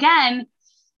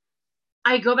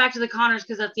go back to the Connors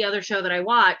because that's the other show that I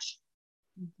watch.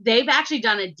 They've actually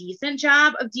done a decent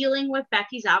job of dealing with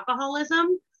Becky's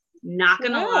alcoholism. Not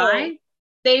gonna Wow. lie.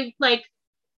 They've like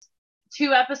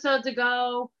 2 episodes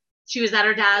ago, she was at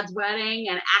her dad's wedding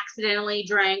and accidentally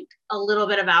drank a little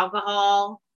bit of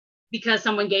alcohol because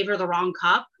someone gave her the wrong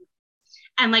cup.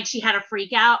 And like she had a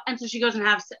freak out. And so she goes and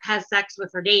has sex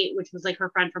with her date, which was like her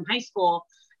friend from high school.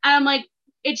 And I'm like,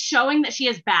 it's showing that she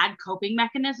has bad coping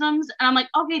mechanisms. And I'm like,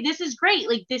 okay, this is great.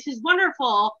 Like, this is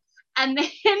wonderful. And then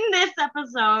in this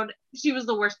episode, she was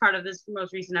the worst part of this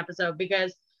most recent episode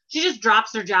because she just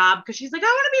drops her job because she's like, I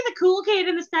want to be the cool kid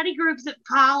in the study groups at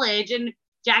college. And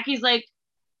Jackie's like,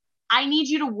 I need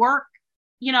you to work,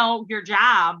 your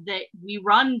job that we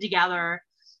run together.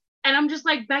 And I'm just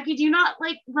like, Becky, do you not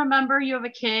like remember you have a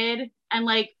kid and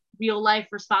like real life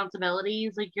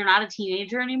responsibilities? Like you're not a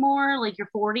teenager anymore. Like you're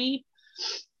 40.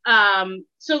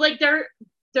 So like they're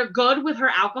good with her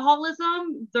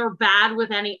alcoholism. They're bad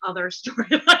with any other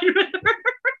storyline with her.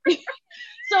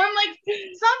 So I'm like,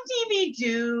 some TV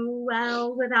do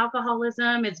well with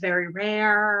alcoholism. It's very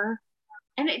rare.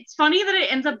 And it's funny that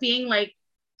it ends up being like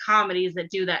comedies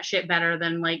that do that shit better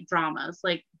than like dramas.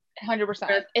 Like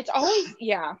 100%. It's always,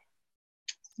 yeah.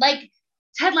 Like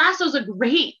Ted Lasso's a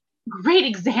great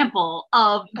example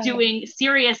of doing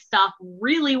serious stuff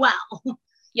really well.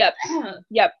 Yep.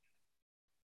 Yep.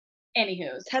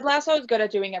 Anywho. Ted Lasso is good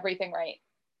at doing everything right.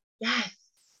 Yes.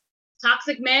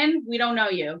 Toxic Men, we don't know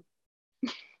you.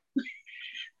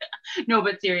 No,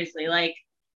 but seriously, like,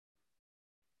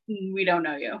 we don't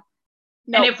know you.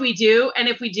 Nope. And if we do,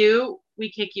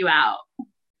 we kick you out.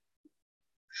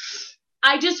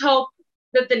 I just hope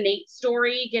that the Nate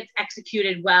story gets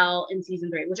executed well in season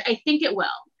 3, which I think it will.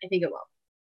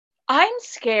 I'm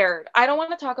scared. I don't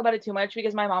want to talk about it too much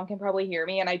because my mom can probably hear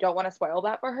me and I don't want to spoil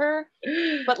that for her.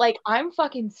 But like, I'm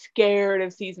fucking scared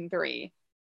of season 3,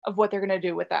 of what they're going to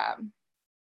do with that.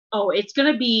 Oh, it's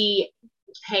going to be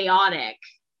chaotic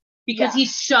because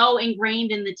he's so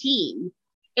ingrained in the team.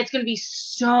 It's going to be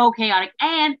so chaotic.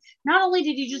 And not only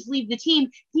did he just leave the team,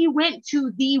 he went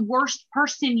to the worst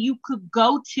person you could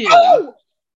go to.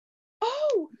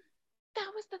 Oh, that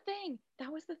was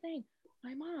the thing.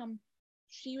 My mom,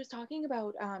 she was talking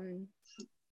about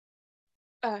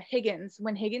Higgins,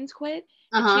 when Higgins quit.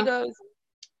 And she goes,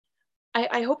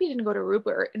 I hope he didn't go to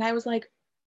Rupert. And I was like,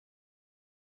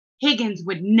 Higgins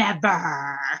would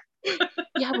never.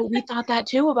 Yeah, but we thought that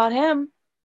too about him.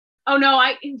 Oh, no,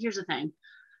 here's the thing.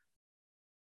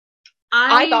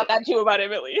 I thought that too about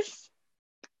him, at least.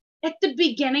 At the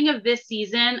beginning of this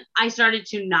season, I started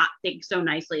to not think so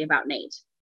nicely about Nate.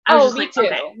 Me too.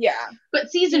 Okay. Yeah.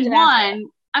 But season one,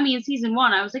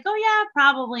 I was like, oh yeah,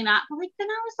 probably not. But like then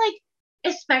I was like,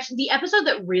 especially the episode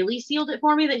that really sealed it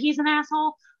for me that he's an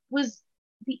asshole was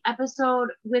the episode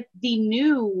with the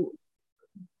new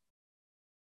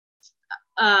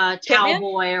towel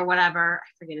boy or whatever. I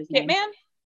forget his name. Kitman?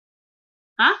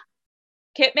 Huh?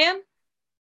 Kitman?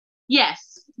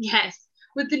 Yes.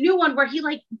 With the new one where he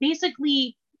like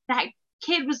basically that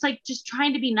kid was like just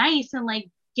trying to be nice and like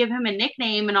give him a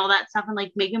nickname and all that stuff and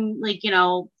like make him like,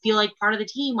 feel like part of the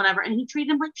team, whatever. And he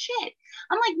treated him like shit.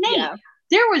 I'm like, Nate,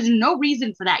 there was no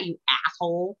reason for that, you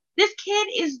asshole. This kid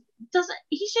he's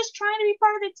just trying to be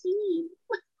part of the team.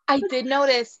 I did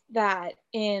notice that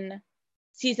in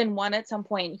season 1 at some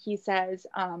point he says,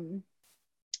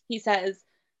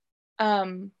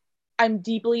 I'm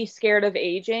deeply scared of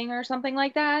aging or something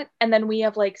like that. And then we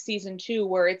have like season 2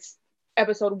 where it's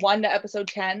episode 1 to episode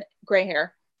 10, gray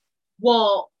hair.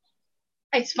 Well,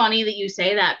 it's funny that you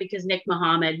say that because Nick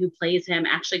Mohammed, who plays him,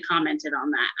 actually commented on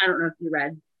that. I don't know if you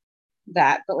read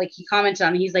that, but like he commented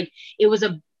on it. He's like, it was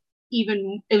a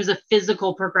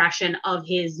physical progression of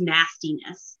his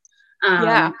nastiness.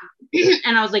 And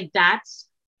I was like, that's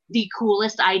the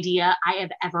coolest idea I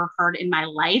have ever heard in my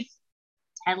life.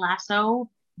 Ted Lasso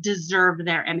deserved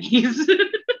their Emmys.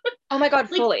 Oh my god,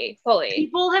 fully.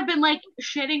 People have been like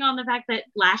shitting on the fact that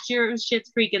last year it was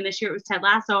Schitt's Creek and this year it was Ted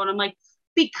Lasso, and I'm like,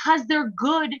 because they're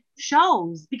good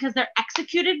shows, because they're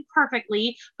executed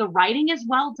perfectly, the writing is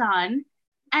well done,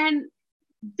 and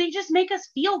they just make us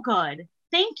feel good.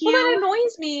 Thank you. Well, that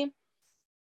annoys me.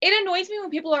 It annoys me when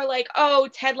people are like, oh,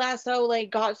 Ted Lasso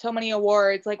like got so many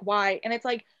awards, like why? And it's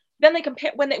like, then they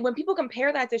compare when people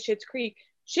compare that to Schitt's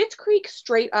Creek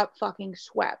straight up fucking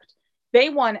swept. They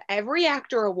won every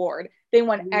actor award. They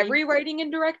won every writing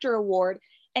and director award.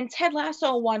 And Ted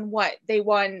Lasso won what? Brett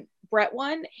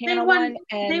won, Hannah won,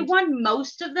 and they won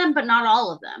most of them, but not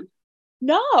all of them.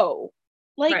 No.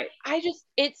 Like, right. I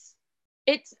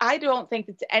don't think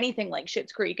it's anything like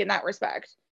Schitt's Creek in that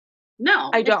respect.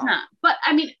 No, I don't. It's not. But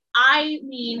I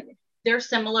mean, they're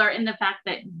similar in the fact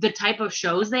that the type of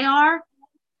shows they are.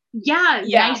 Yeah,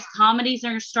 nice comedies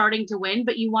are starting to win,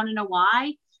 but you want to know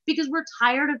why? because we're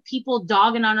tired of people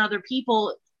dogging on other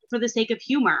people for the sake of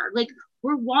humor. Like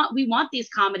we want these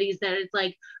comedies that it's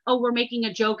like, oh, we're making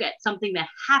a joke at something that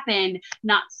happened,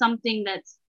 not something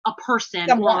that's a person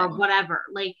or whatever.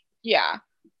 Like, yeah,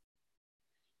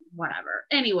 whatever.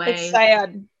 Anyway, it's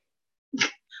sad.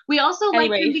 We also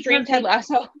like him because Ted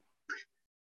Lasso.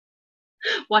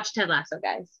 Watch Ted Lasso,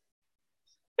 guys.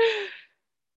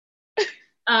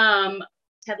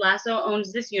 Ted Lasso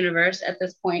owns this universe at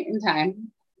this point in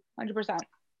time.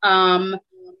 100%.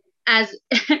 As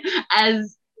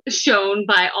as shown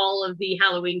by all of the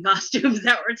Halloween costumes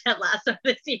that were Ted Lasso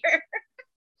this year.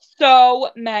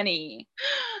 So many.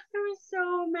 There were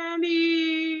so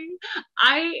many.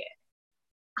 I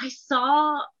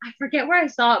saw, I forget where I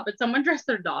saw it, but someone dressed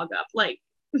their dog up like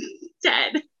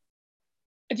Ted.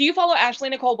 Do you follow Ashley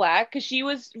Nicole Black? Because she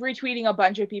was retweeting a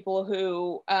bunch of people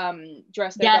who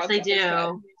dressed their dogs up. Yes, I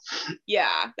do.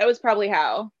 Yeah, that was probably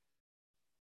how.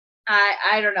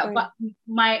 I don't know, but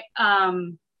my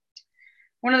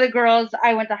one of the girls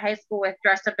I went to high school with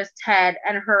dressed up as Ted,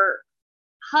 and her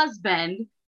husband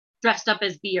dressed up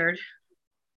as Beard.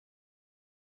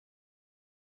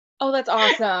 Oh, that's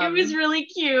awesome. It was really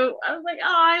cute. I was like, oh,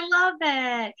 I love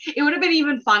it. It would have been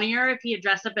even funnier if he had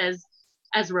dressed up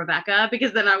as Rebecca,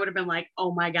 because then I would have been like,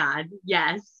 oh my God,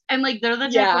 yes. And like, they're the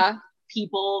type of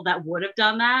people that would have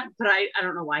done that, but I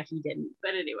don't know why he didn't.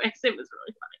 But anyways, it was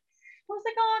really funny. I was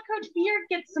like, oh, Coach Beard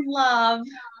gets some love.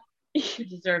 He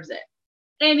deserves it.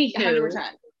 Anywho.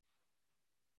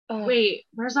 100%. Wait,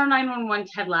 where's our 911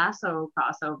 Ted Lasso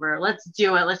crossover? Let's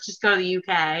do it. Let's just go to the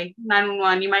UK.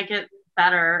 911, you might get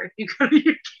better if you go to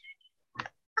the UK.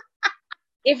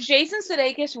 If Jason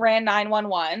Sudeikis ran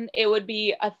 911, it would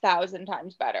be 1,000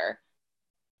 times better.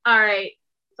 All right,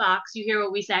 Fox, you hear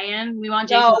what we saying? We want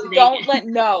Jason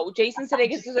Sudeikis. Jason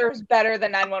Sudeikis deserves better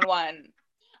than 911.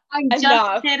 I'm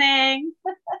just kidding.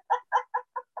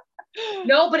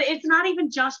 No, but it's not even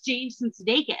just Jason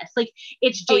Sudeikis. Like,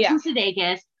 it's Jason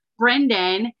Sudeikis,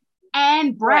 Brendan,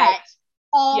 and Brett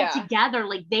all together.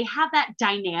 Like, they have that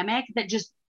dynamic that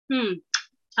just,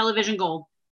 television gold.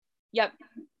 Yep.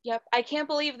 I can't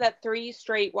believe that 3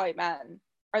 straight white men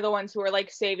are the ones who are, like,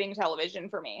 saving television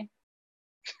for me.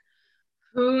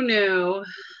 Who knew?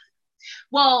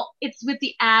 Well, it's with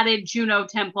the added Juno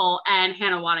Temple and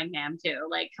Hannah Waddingham too.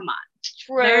 Like, come on.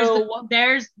 True.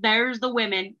 There's the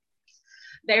women.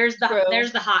 There's the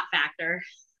hot factor.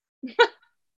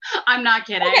 I'm not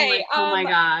kidding. Okay, like, oh my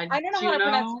God. I don't know how to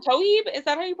pronounce Toheeb. Is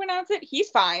that how you pronounce it?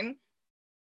 He's fine.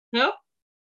 Who?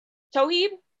 Toheeb?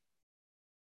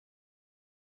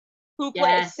 Who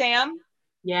plays Sam?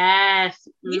 Yes.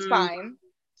 He's fine.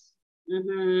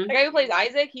 Mm-hmm. The guy who plays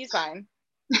Isaac, he's fine.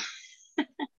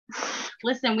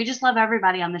 Listen, we just love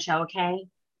everybody on the show, okay?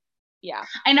 Yeah.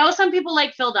 I know some people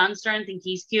like Phil Dunster and think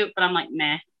he's cute, but I'm like,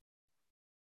 meh.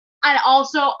 And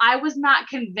also, I was not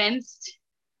convinced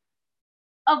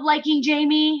of liking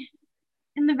Jamie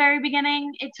in the very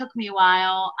beginning. It took me a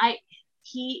while.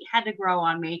 He had to grow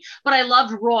on me, but I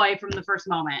loved Roy from the first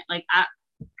moment. Like, I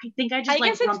think I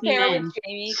guess it's fair with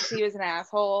Jamie because he was an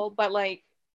asshole, but like,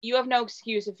 you have no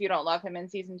excuse if you don't love him in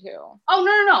season 2. Oh,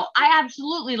 no. I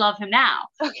absolutely love him now.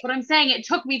 Okay. But I'm saying it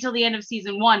took me till the end of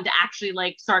season 1 to actually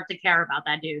like start to care about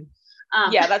that dude.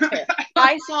 Yeah, that's fair.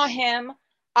 I saw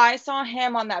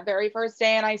him on that very first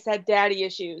day and I said daddy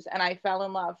issues and I fell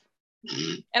in love.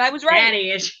 And I was right. Daddy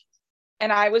issues.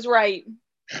 And I was right.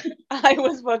 I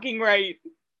was fucking right.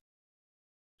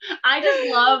 I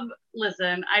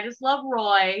just love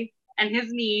Roy and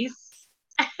his niece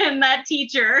and that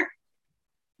teacher.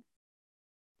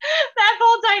 That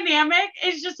whole dynamic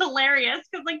is just hilarious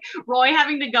because like Roy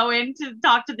having to go in to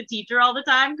talk to the teacher all the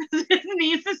time because his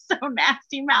niece is so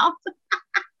nasty mouth.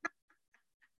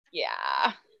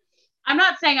 Yeah. I'm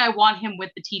not saying I want him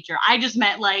with the teacher. I just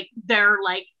meant like they're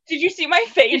like. Did you see my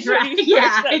face?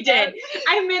 Yeah, I did.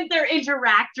 I meant their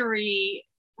interactory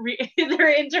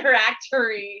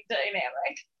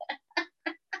dynamic.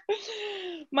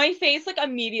 My face like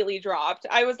immediately dropped.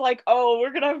 I was like, oh,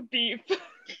 we're gonna have beef.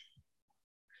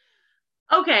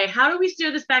 Okay, how do we steer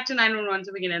this back to 911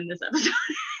 so we can end this episode?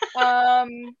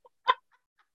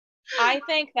 I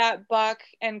think that Buck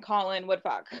and Colin would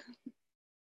fuck.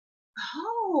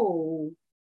 Oh.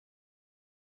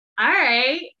 All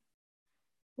right.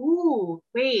 Ooh,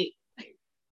 wait.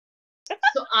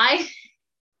 So I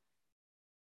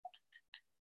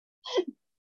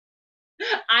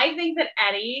think that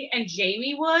Eddie and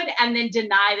Jamie would, and then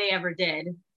deny they ever did.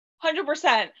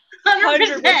 100%.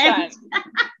 100%.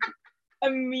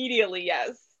 Immediately,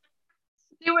 yes.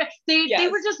 They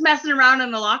were just messing around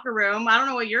in the locker room. I don't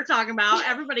know what you're talking about.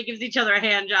 Everybody gives each other a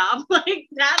hand job. Like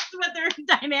that's what their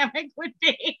dynamic would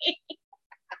be.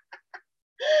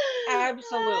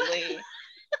 Absolutely.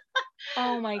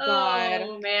 Oh my God.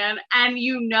 Oh man. And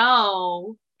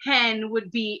Hen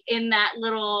would be in that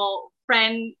little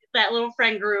friend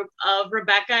group of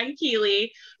Rebecca and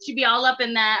Keeley. She'd be all up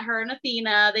in that, her and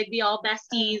Athena, they'd be all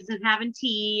besties and having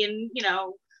tea and,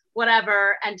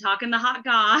 whatever, and talking the hot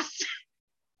goss.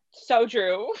 So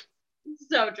true.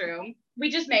 So true. We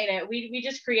just made it. We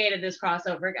just created this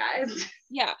crossover, guys.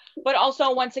 Yeah. But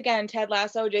also, once again, Ted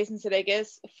Lasso, Jason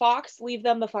Sudeikis, Fox, leave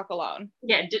them the fuck alone.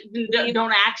 Yeah,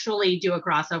 don't actually do a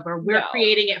crossover. We're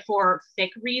creating it for fic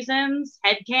reasons,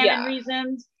 headcanon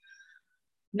reasons,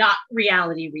 not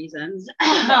reality reasons.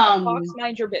 Fox,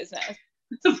 mind your business.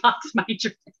 Fox, mind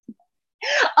your business.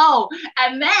 Oh,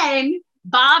 and then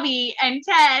Bobby and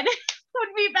Ted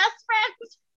would be best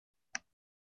friends.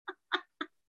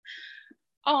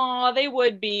 Oh, they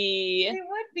would be. They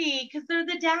would be, because they're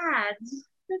the dads.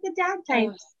 They're the dad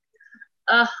types.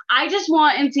 I just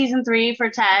want in season 3 for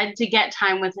Ted to get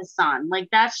time with his son. Like,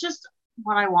 that's just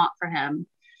what I want for him.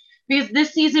 Because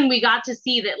this season we got to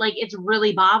see that, like, it's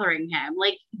really bothering him.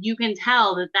 Like, you can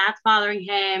tell that that's bothering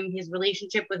him. His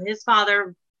relationship with his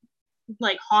father,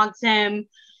 like, haunts him.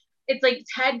 It's like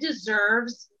Ted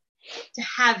deserves to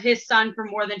have his son for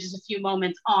more than just a few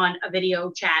moments on a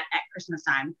video chat at Christmas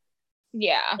time.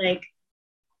 Yeah. Like,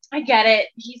 I get it.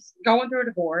 He's going through a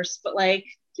divorce, but, like,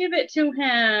 give it to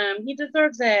him. He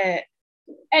deserves it.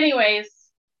 Anyways,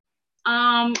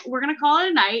 we're going to call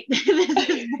it a night. This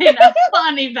has been a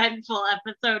fun, eventful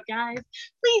episode, guys.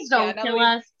 Please don't kill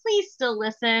us. Please still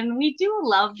listen. We do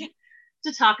love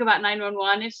to talk about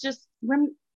 911. It's just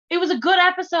when it was a good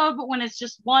episode, but when it's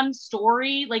just one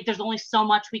story, like, there's only so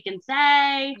much we can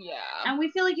say. Yeah. And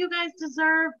we feel like you guys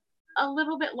deserve a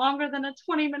little bit longer than a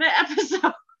 20-minute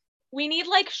episode. We need,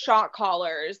 like, shock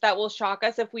collars that will shock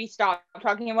us if we stop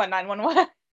talking about 911.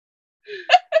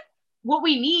 What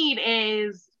we need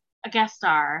is a guest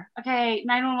star. Okay,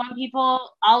 911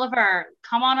 people, Oliver,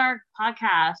 come on our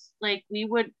podcast. Like, we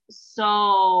would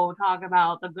so talk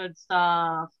about the good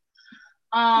stuff.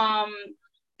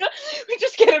 We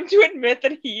just get him to admit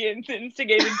that he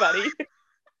instigated Buddy.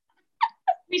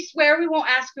 We swear we won't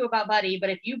ask you about Buddy, but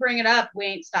if you bring it up, we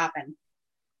ain't stopping.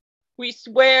 We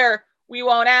swear we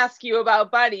won't ask you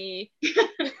about Buddy.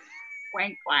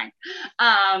 Wank, wank.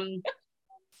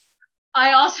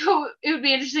 It would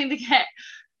be interesting to get,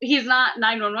 he's not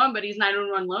 911, but he's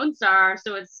 911 Lone Star,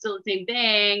 so it's still the same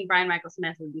thing. Brian Michael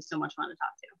Smith would be so much fun to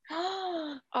talk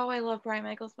to. Oh, I love Brian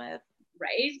Michael Smith.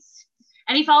 Right?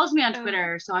 And he follows me on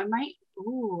Twitter, so I might,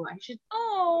 I should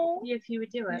see if he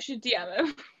would do it. You should DM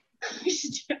him. You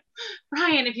should do it.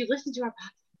 Brian, if you listen to our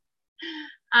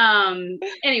podcast.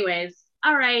 Anyways,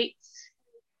 all right.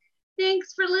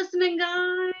 Thanks for listening,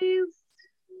 guys.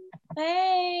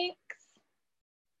 Hey.